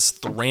about this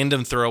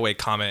random throwaway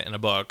comment in a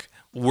book?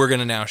 We're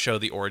going to now show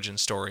the origin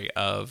story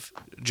of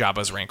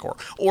Jabba's Rancor.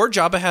 Or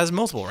Jabba has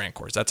multiple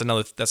Rancors. That's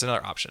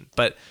another option.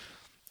 But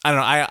I don't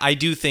know. I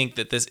do think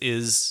that this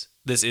is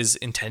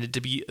intended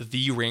to be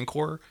the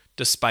Rancor,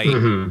 despite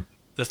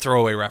the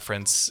throwaway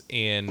reference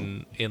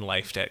in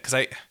Life Debt.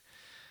 Because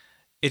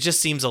it just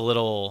seems a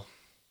little.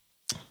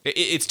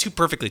 It's too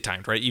perfectly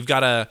timed, right? You've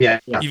got a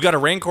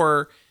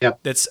Rancor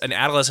that's an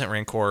adolescent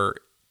Rancor,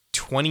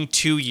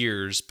 22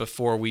 years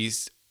before we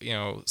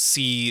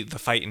see the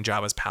fight in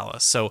Jabba's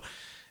palace. So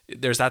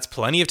that's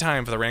plenty of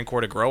time for the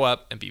Rancor to grow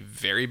up and be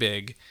very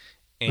big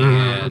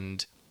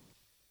and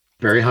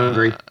very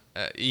hungry.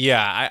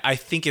 I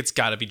think it's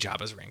got to be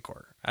Jabba's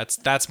Rancor.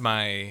 That's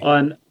my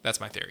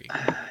theory.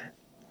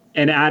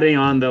 And adding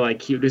on the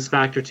cuteness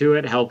factor to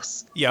it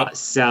helps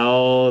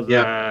sell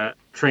the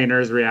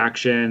trainer's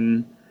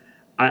reaction.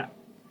 I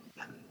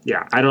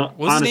don't.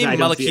 What's his name?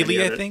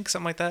 Malakili, I think,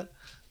 something like that.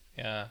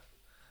 Yeah.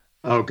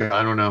 Oh god,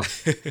 I don't know.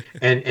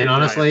 and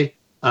honestly,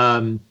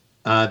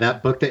 that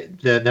book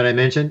that I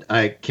mentioned,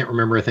 I can't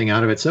remember a thing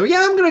out of it. So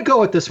yeah, I'm gonna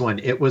go with this one.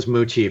 It was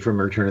Muchi from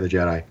Return of the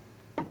Jedi.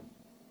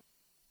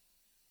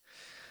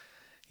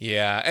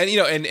 Yeah,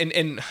 and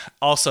and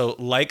also,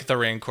 like the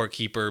Rancor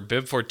Keeper,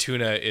 Bib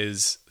Fortuna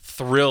is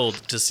thrilled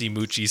to see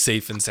Muchi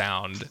safe and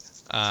sound.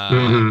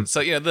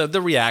 So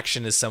the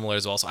reaction is similar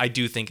as well. So I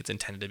do think it's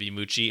intended to be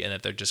Muchi, and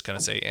that they're just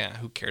gonna say, yeah,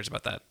 who cares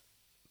about that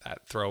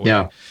throwaway?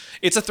 Yeah,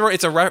 it's a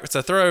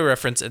throwaway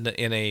reference in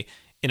an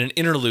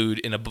interlude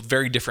in a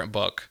very different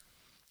book,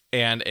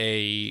 and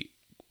a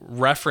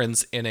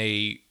reference in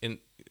an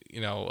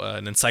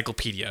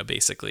encyclopedia,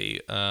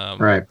 basically.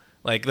 Right.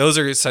 Like those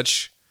are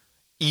such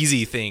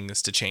easy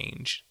things to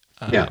change.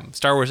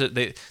 Star Wars,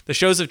 the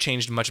shows have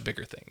changed much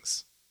bigger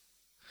things,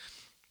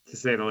 to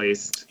say the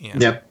least. Yeah.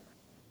 Yep.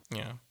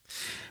 Yeah.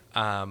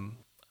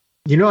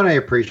 You know what I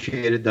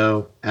appreciated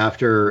though,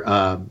 after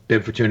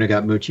Bib Fortuna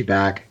got Muchi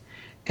back,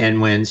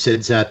 and when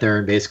Sid sat there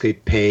and basically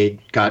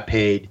got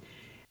paid,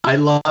 I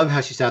love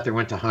how she sat there,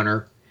 went to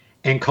Hunter,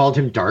 and called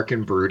him dark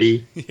and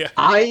broody. Yeah.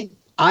 I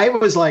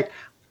was like,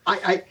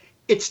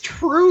 it's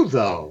true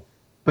though.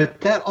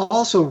 But that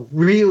also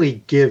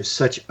really gives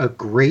such a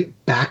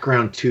great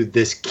background to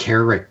this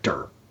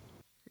character.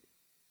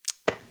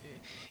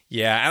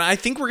 Yeah, and I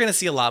think we're gonna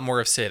see a lot more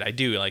of Sid. I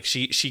do. Like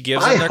she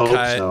gives him their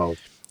cut, so.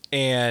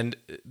 And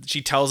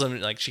she tells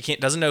him she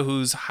doesn't know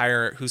who's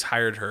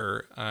hired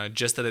her.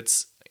 Just that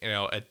it's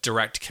a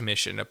direct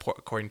commission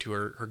according to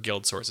her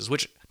guild sources,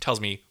 which tells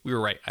me we were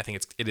right. I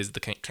think it is the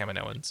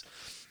Kaminoans.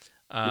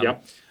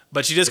 Yep.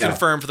 But she just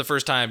confirmed for the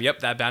first time. Yep,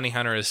 that bounty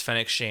hunter is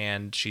Fennec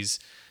Shand. She's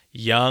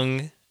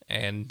young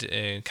and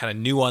kind of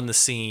new on the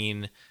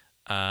scene,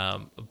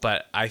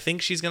 but I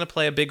think she's going to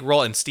play a big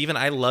role. And Steven,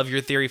 I love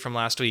your theory from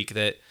last week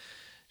that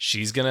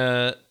she's going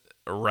to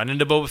run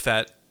into Boba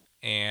Fett,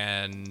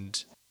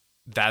 and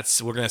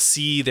we're going to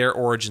see their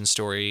origin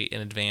story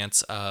in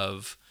advance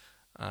of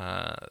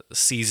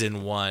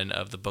season 1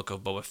 of the Book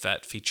of Boba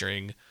Fett,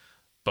 featuring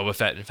Boba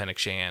Fett and Fennec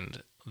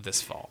Shand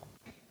this fall.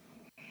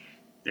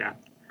 Yeah.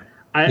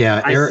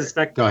 I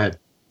suspect. Go ahead.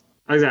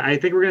 I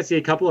think we're going to see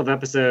a couple of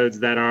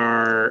episodes that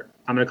are,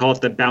 I'm going to call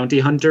it the bounty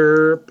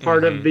hunter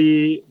part of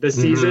the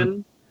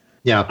season.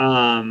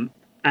 Yeah.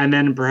 And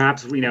then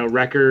perhaps,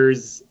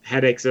 Wrecker's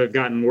headaches have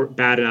gotten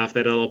bad enough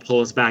that it'll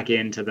pull us back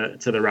into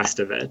the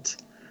rest of it.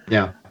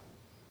 Yeah.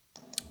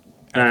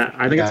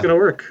 I think it's going to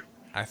work.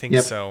 I think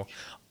so.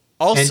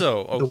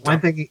 Also,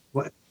 one thing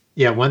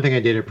I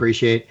did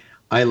appreciate,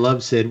 I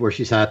love Sid where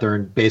she sat there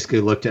and basically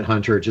looked at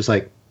Hunter just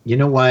like, you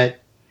know what?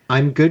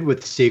 I'm good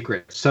with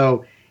secrets.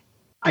 So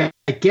I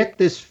get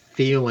this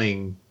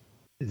feeling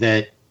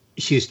that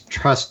she's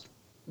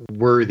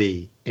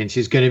trustworthy, and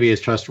she's going to be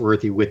as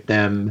trustworthy with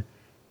them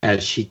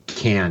as she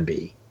can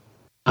be.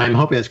 I'm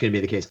hoping that's going to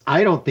be the case.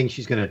 I don't think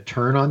she's going to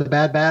turn on the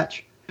Bad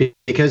Batch,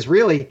 because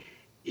really,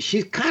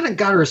 she's kind of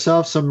got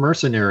herself some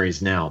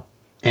mercenaries now.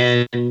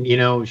 And,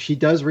 she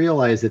does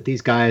realize that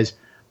these guys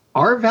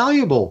are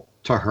valuable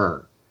to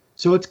her.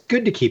 So it's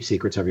good to keep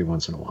secrets every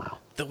once in a while.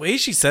 The way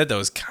she said that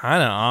was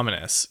kind of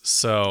ominous.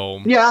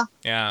 So yeah.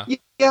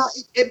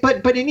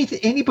 But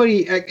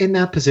anybody in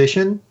that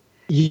position,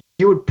 you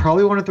would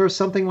probably want to throw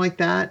something like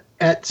that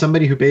at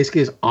somebody who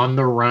basically is on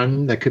the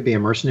run, that could be a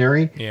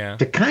mercenary,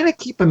 to kind of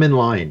keep them in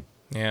line.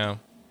 Yeah.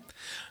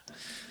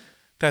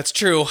 That's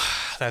true.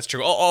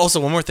 Also,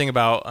 one more thing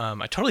about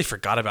I totally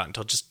forgot about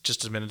until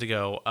just a minute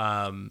ago.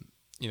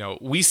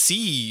 We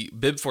see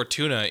Bib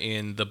Fortuna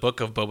in the Book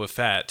of Boba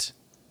Fett,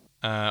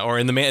 or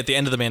at the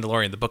end of the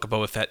Mandalorian, the Book of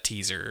Boba Fett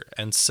teaser,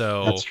 and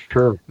so that's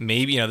true.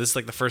 Maybe this is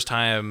like the first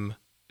time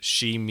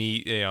she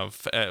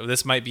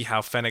this might be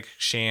how Fennec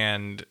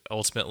Shand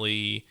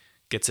ultimately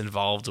gets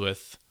involved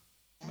with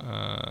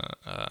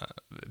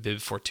Bib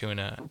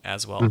Fortuna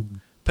as well,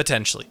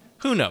 potentially.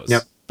 Who knows?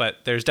 Yep.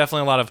 But there's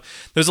definitely a lot of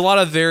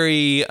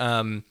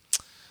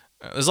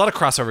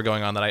crossover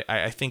going on that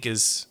I think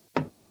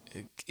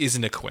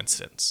isn't a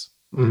coincidence.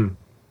 Mm-hmm.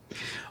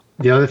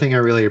 The other thing I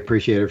really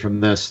appreciated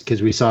from this,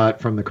 because we saw it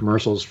from the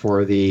commercials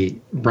for the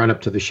run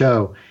up to the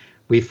show,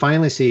 we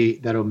finally see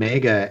that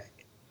Omega,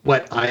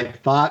 what I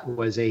thought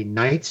was a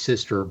Night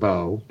Sister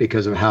bow,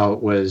 because of how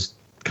it was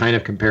kind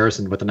of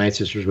comparison with the Night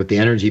Sisters with the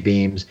energy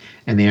beams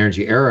and the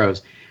energy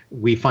arrows,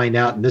 we find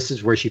out, and this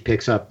is where she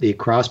picks up the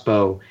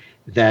crossbow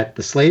that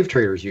the slave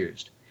traders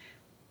used.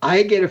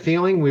 I get a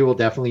feeling we will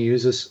definitely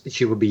use this.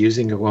 She will be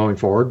using it going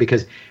forward,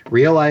 because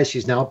realize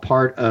she's now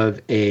part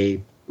of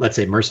a, let's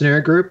say,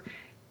 mercenary group.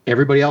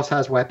 Everybody else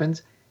has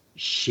weapons.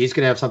 She's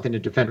going to have something to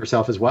defend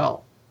herself as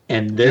well.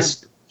 And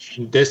this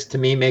to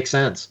me makes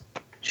sense.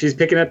 She's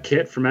picking up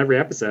kit from every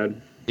episode.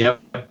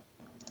 Yep.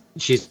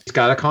 She's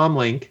got a comm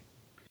link.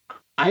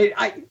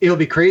 It'll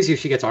be crazy if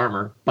she gets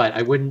armor, but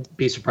I wouldn't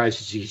be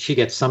surprised if she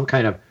gets some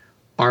kind of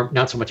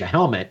not so much a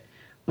helmet,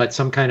 but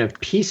some kind of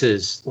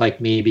pieces, like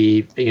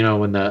maybe, in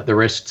the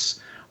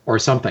wrists or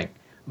something.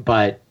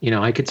 But,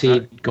 I could see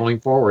going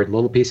forward,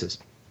 little pieces.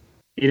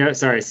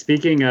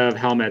 Speaking of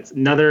helmets,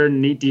 another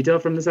neat detail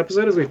from this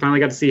episode is we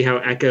finally got to see how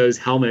Echo's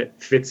helmet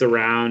fits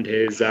around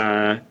his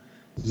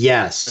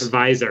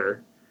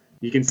visor.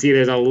 You can see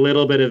there's a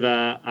little bit of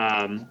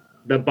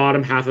the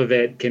bottom half of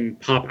it can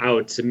pop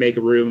out to make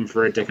room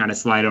for it to kind of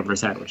slide over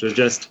his head, which is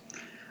just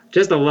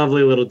a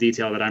lovely little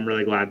detail that I'm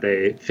really glad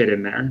they fit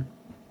in there.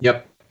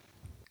 Yep.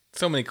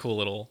 So many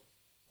cool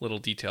little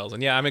details,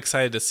 and I'm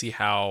excited to see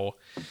how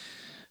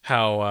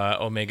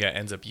Omega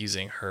ends up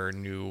using her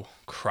new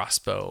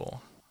crossbow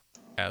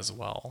as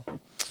well.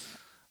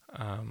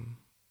 I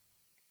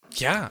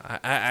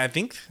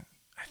think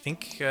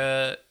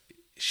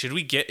should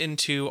we get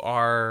into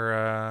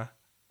our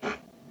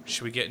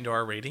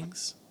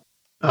ratings?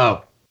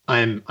 Oh,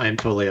 I'm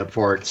totally up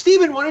for it.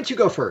 Steven, why don't you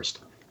go first?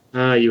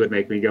 You would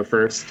make me go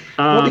first.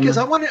 Well, because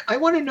I want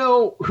to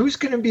know who's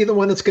going to be the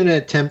one that's going to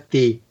attempt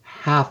the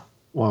half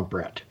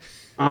Womprat.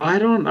 I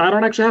don't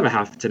actually have a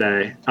half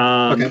today.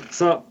 Okay.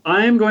 So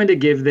I'm going to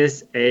give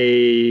this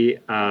I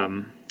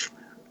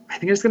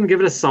think I'm just going to give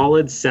it a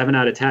solid 7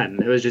 out of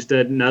 10. It was just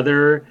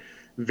another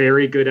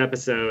very good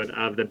episode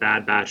of The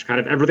Bad Batch. Kind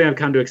of everything I've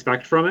come to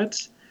expect from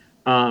it.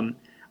 I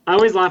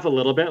always laugh a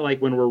little bit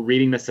like when we're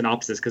reading the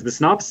synopsis, because the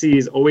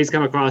synopses always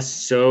come across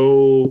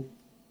so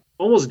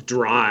almost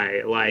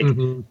dry. Like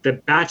the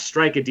Batch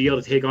strike a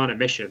deal to take on a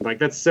mission. Like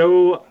that's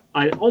so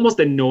almost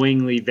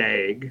annoyingly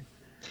vague.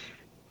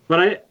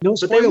 No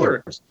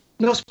spoilers.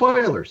 No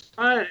spoilers.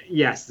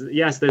 Yes.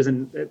 There's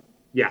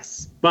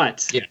yes,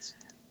 but yes.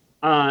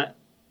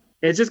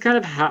 It's just kind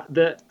of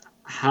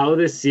how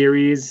this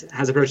series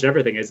has approached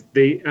everything. Is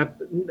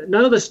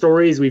none of the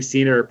stories we've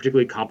seen are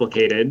particularly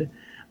complicated.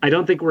 I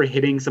don't think we're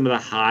hitting some of the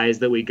highs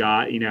that we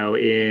got,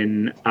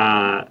 in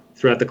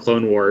throughout the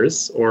Clone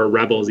Wars or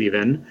Rebels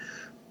even,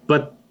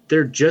 but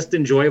they're just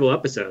enjoyable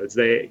episodes.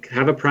 They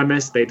have a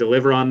premise, they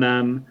deliver on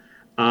them,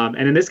 and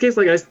in this case,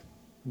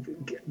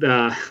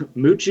 the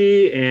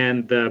Muchi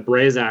and the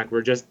Brazak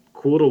were just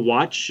cool to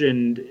watch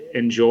and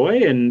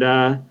enjoy, and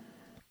I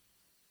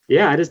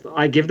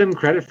give them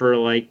credit for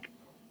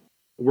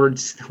we're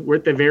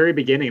at the very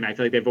beginning, and I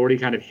feel like they've already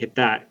kind of hit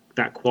that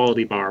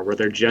quality bar where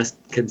they're just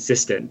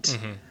consistent.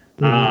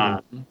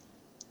 I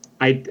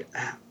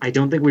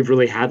don't think we've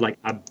really had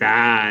a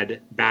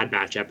Bad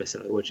Batch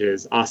episode, which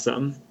is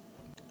awesome.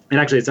 And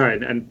actually,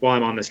 sorry, and while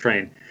I'm on this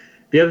train,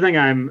 the other thing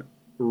I'm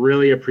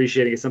really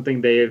appreciating is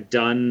something they've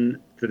done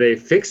that they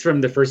fixed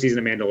from the first season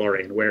of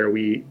Mandalorian, where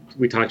we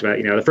talked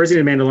about, the first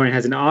season of Mandalorian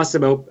has an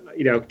awesome,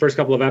 first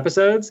couple of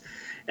episodes,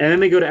 and then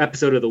they go to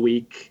episode of the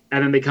week,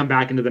 and then they come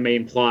back into the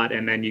main plot,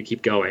 and then you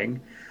keep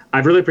going.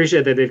 I've really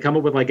appreciated that they've come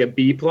up with a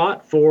B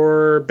plot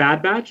for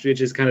Bad Batch,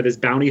 which is kind of this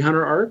bounty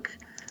hunter arc.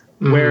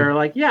 where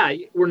like, yeah,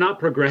 we're not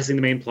progressing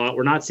the main plot.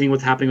 We're not seeing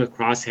what's happening with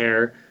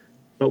Crosshair,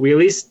 but we at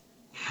least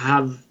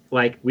have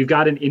like, we've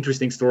got an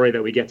interesting story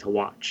that we get to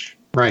watch.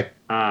 Right.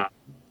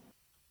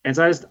 And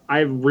so I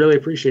really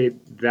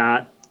appreciate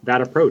that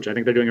approach. I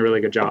think they're doing a really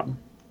good job.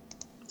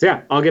 So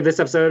yeah, I'll give this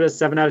episode a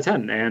 7 out of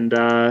 10. And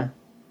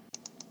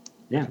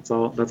yeah, that's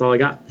all I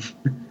got.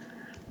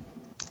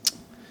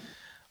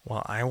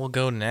 Well, I will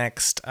go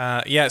next.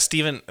 Yeah,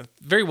 Steven,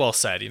 very well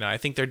said. I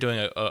think they're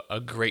doing a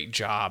great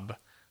job.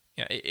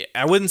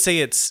 I wouldn't say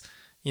it's,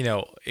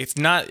 it's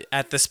not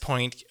at this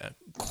point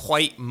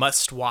quite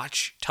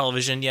must-watch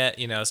television yet.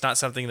 It's not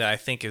something that I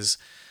think is,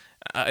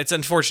 it's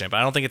unfortunate, but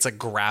I don't think it's like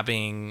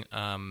grabbing,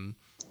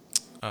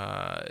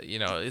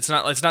 it's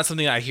not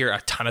something that I hear a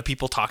ton of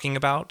people talking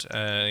about.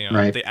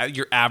 Right.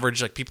 Your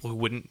average, like people who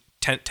wouldn't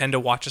tend to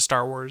watch a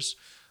Star Wars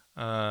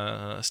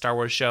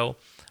show.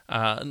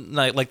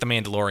 Like The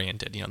Mandalorian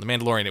did. The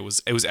Mandalorian,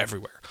 it was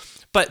everywhere.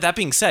 But that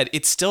being said,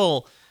 it's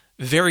still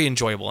very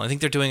enjoyable. I think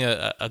they're doing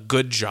a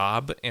good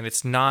job, and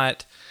it's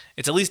at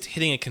least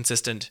hitting a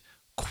consistent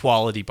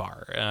quality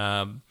bar.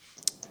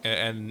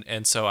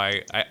 And so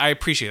I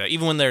appreciate that.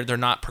 Even when they're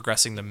not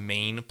progressing the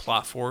main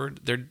plot forward,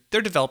 they're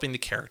developing the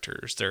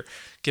characters. They're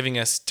giving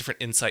us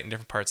different insight in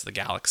different parts of the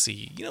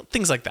galaxy.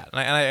 Things like that. And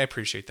I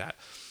appreciate that.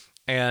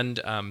 And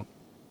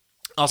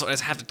also, I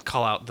just have to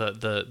call out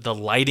the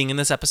lighting in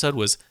this episode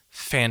was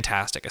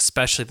fantastic,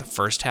 especially the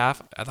first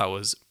half. I thought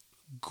was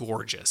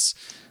gorgeous.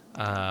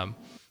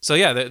 So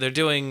yeah, they're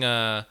doing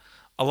a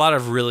lot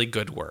of really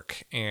good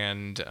work,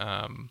 and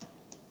I'm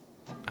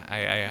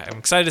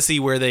excited to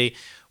see where they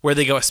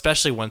go,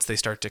 especially once they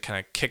start to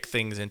kind of kick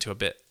things into a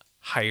bit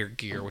higher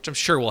gear, which I'm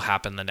sure will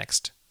happen the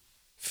next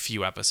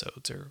few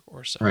episodes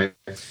or so. Right.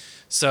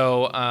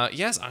 So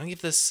yes, I'm gonna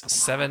give this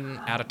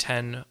 7 out of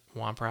 10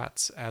 Womp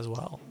Rats as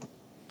well.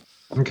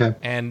 Okay.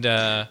 And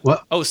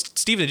what? Oh,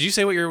 Steven, did you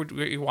say what your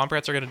Womp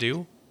Rats are gonna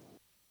do?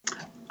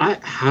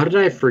 How did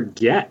I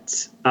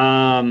forget?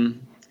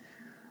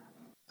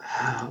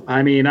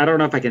 I mean, I don't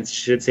know if I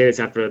should say this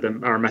after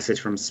our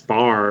message from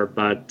Spar,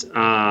 but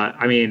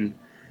I mean,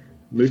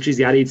 Moochie's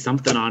got to eat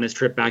something on his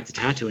trip back to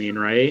Tatooine,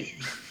 right?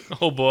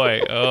 Oh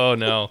boy! Oh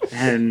no!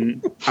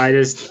 And I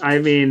didn't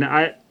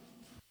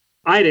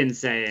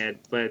say it,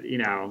 but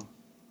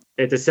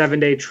it's a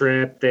 7-day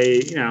trip. They,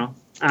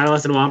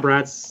 adolescent Womp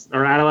Rats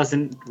or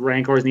adolescent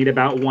Rancors need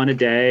about one a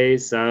day,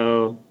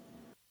 so.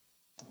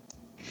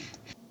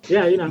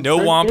 Yeah, no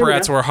Womp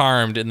Rats were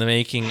harmed in the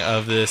making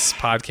of this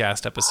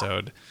podcast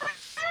episode.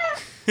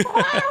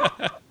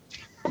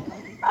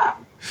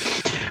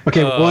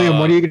 Okay, William,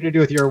 what are you going to do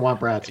with your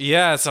Womp Rats?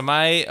 Yeah, so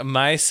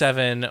my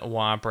 7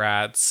 Womp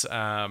Rats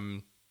are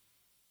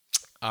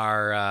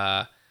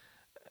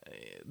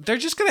they're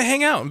just going to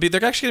hang out and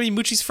they're actually going to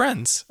be Moochie's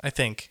friends, I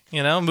think.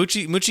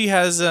 Moochie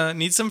has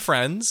needs some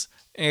friends,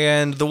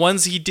 and the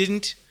ones he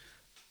didn't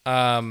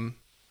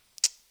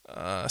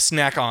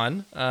snack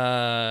on,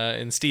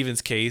 in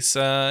Steven's case,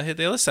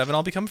 the other 7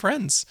 all become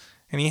friends,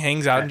 and he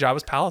hangs out in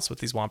Jabba's palace with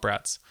these Womp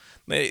Rats.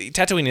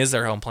 Tatooine is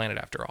their home planet,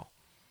 after all.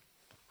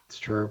 It's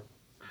true.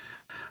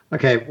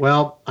 Okay,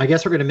 well, I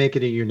guess we're going to make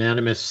it a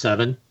unanimous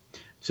 7.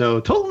 So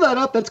total that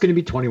up, that's going to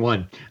be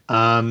 21.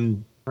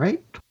 Right?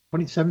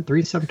 27,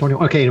 37,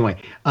 21. Okay, anyway.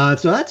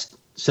 So that's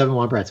 7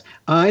 Womp Rats.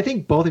 I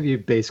think both of you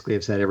basically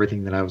have said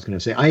everything that I was going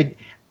to say.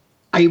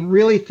 I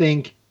really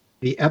think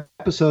the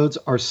episodes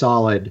are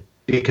solid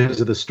because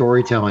of the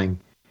storytelling.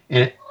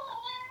 And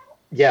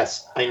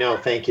yes, I know.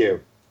 Thank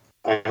you.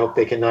 I hope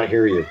they cannot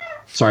hear you.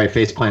 Sorry,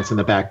 face plants in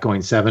the back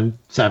going 7,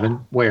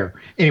 where?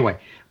 Anyway,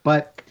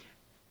 but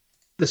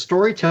the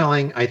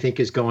storytelling, I think,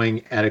 is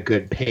going at a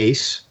good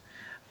pace.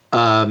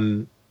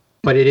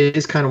 But it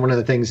is kind of one of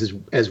the things,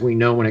 as we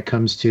know, when it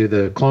comes to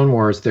the Clone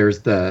Wars,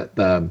 there's the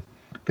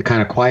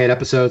kind of quiet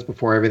episodes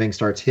before everything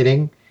starts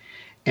hitting.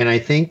 And I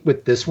think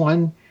with this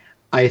one,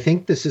 I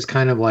think this is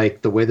kind of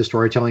like the way the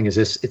storytelling is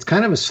this. It's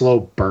kind of a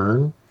slow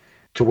burn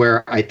to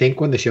where I think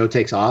when the show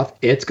takes off,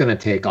 it's going to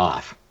take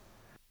off.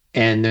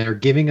 And they're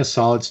giving a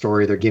solid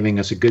story. They're giving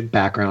us a good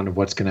background of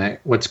what's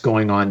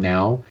going on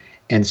now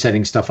and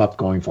setting stuff up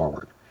going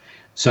forward.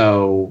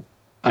 So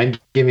I'm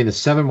giving the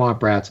 7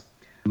 Womp Rats.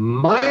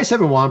 My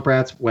 7 Womp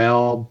Rats,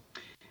 well,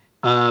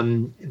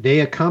 they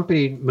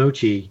accompanied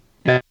Moochie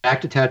back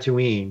to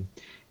Tatooine,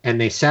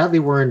 and they sadly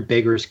were in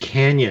Beggar's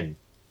Canyon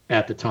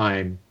at the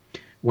time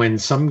when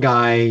some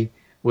guy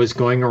was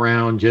going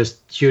around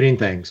just shooting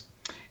things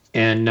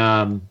and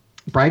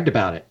bragged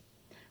about it.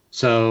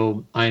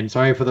 So I'm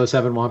sorry for those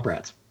 7 Womp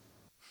Rats.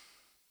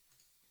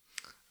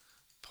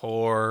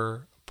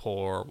 Poor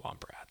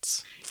Womp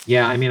Rats.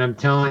 Yeah, I mean, I'm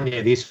telling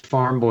you, these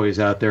farm boys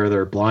out there,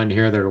 they're blonde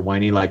hair, they're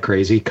whiny like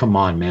crazy. Come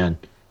on, man.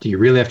 Do you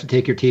really have to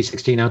take your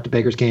T-16 out to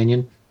Beggar's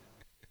Canyon?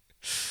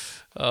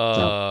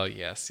 Oh,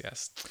 yes.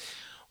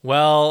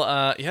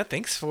 Well, yeah,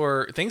 thanks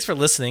for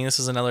listening. This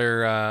was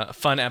another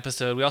fun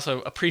episode. We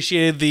also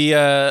appreciated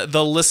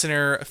the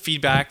listener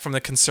feedback from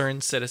the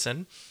concerned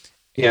citizen.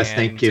 Yes,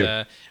 thank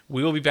you.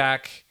 We will be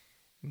back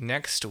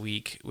next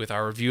week with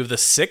our review of the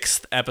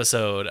 6th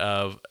episode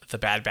of The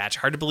Bad Batch.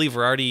 Hard to believe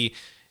we're already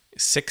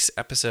 5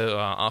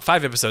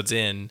 episodes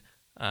in,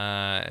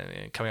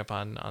 coming up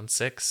on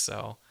 6.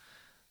 So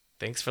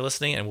thanks for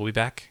listening, and we'll be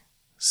back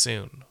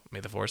soon. May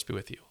the Force be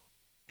with you.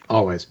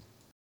 Always.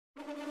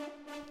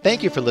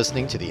 Thank you for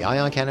listening to the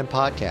Ion Cannon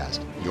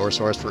Podcast, your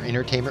source for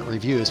entertainment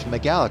reviews from a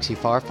galaxy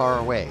far, far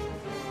away.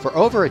 For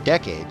over a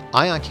decade,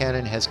 Ion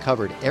Cannon has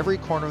covered every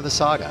corner of the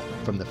saga,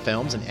 from the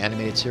films and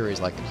animated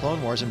series like The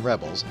Clone Wars and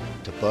Rebels,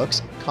 to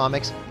books,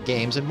 comics,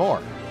 games, and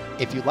more.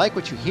 If you like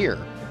what you hear,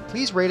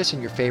 please rate us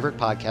in your favorite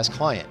podcast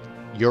client.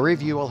 Your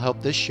review will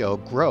help this show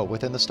grow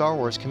within the Star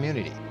Wars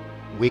community.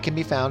 We can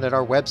be found at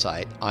our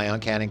website,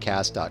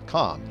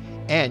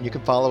 ioncanoncast.com, and you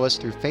can follow us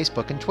through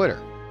Facebook and Twitter.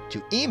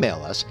 To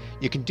email us,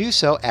 you can do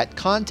so at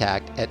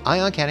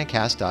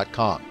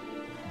contact@ioncanoncast.com.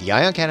 The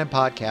Ion Cannon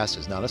Podcast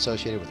is not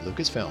associated with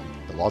Lucasfilm,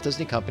 the Walt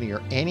Disney Company,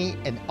 or any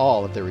and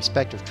all of their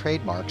respective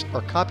trademarks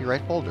or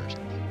copyright holders.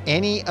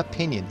 Any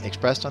opinion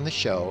expressed on the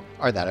show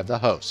are that of the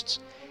hosts.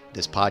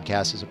 This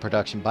podcast is a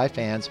production by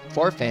fans,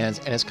 for fans,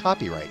 and is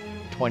copyright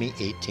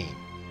 2018.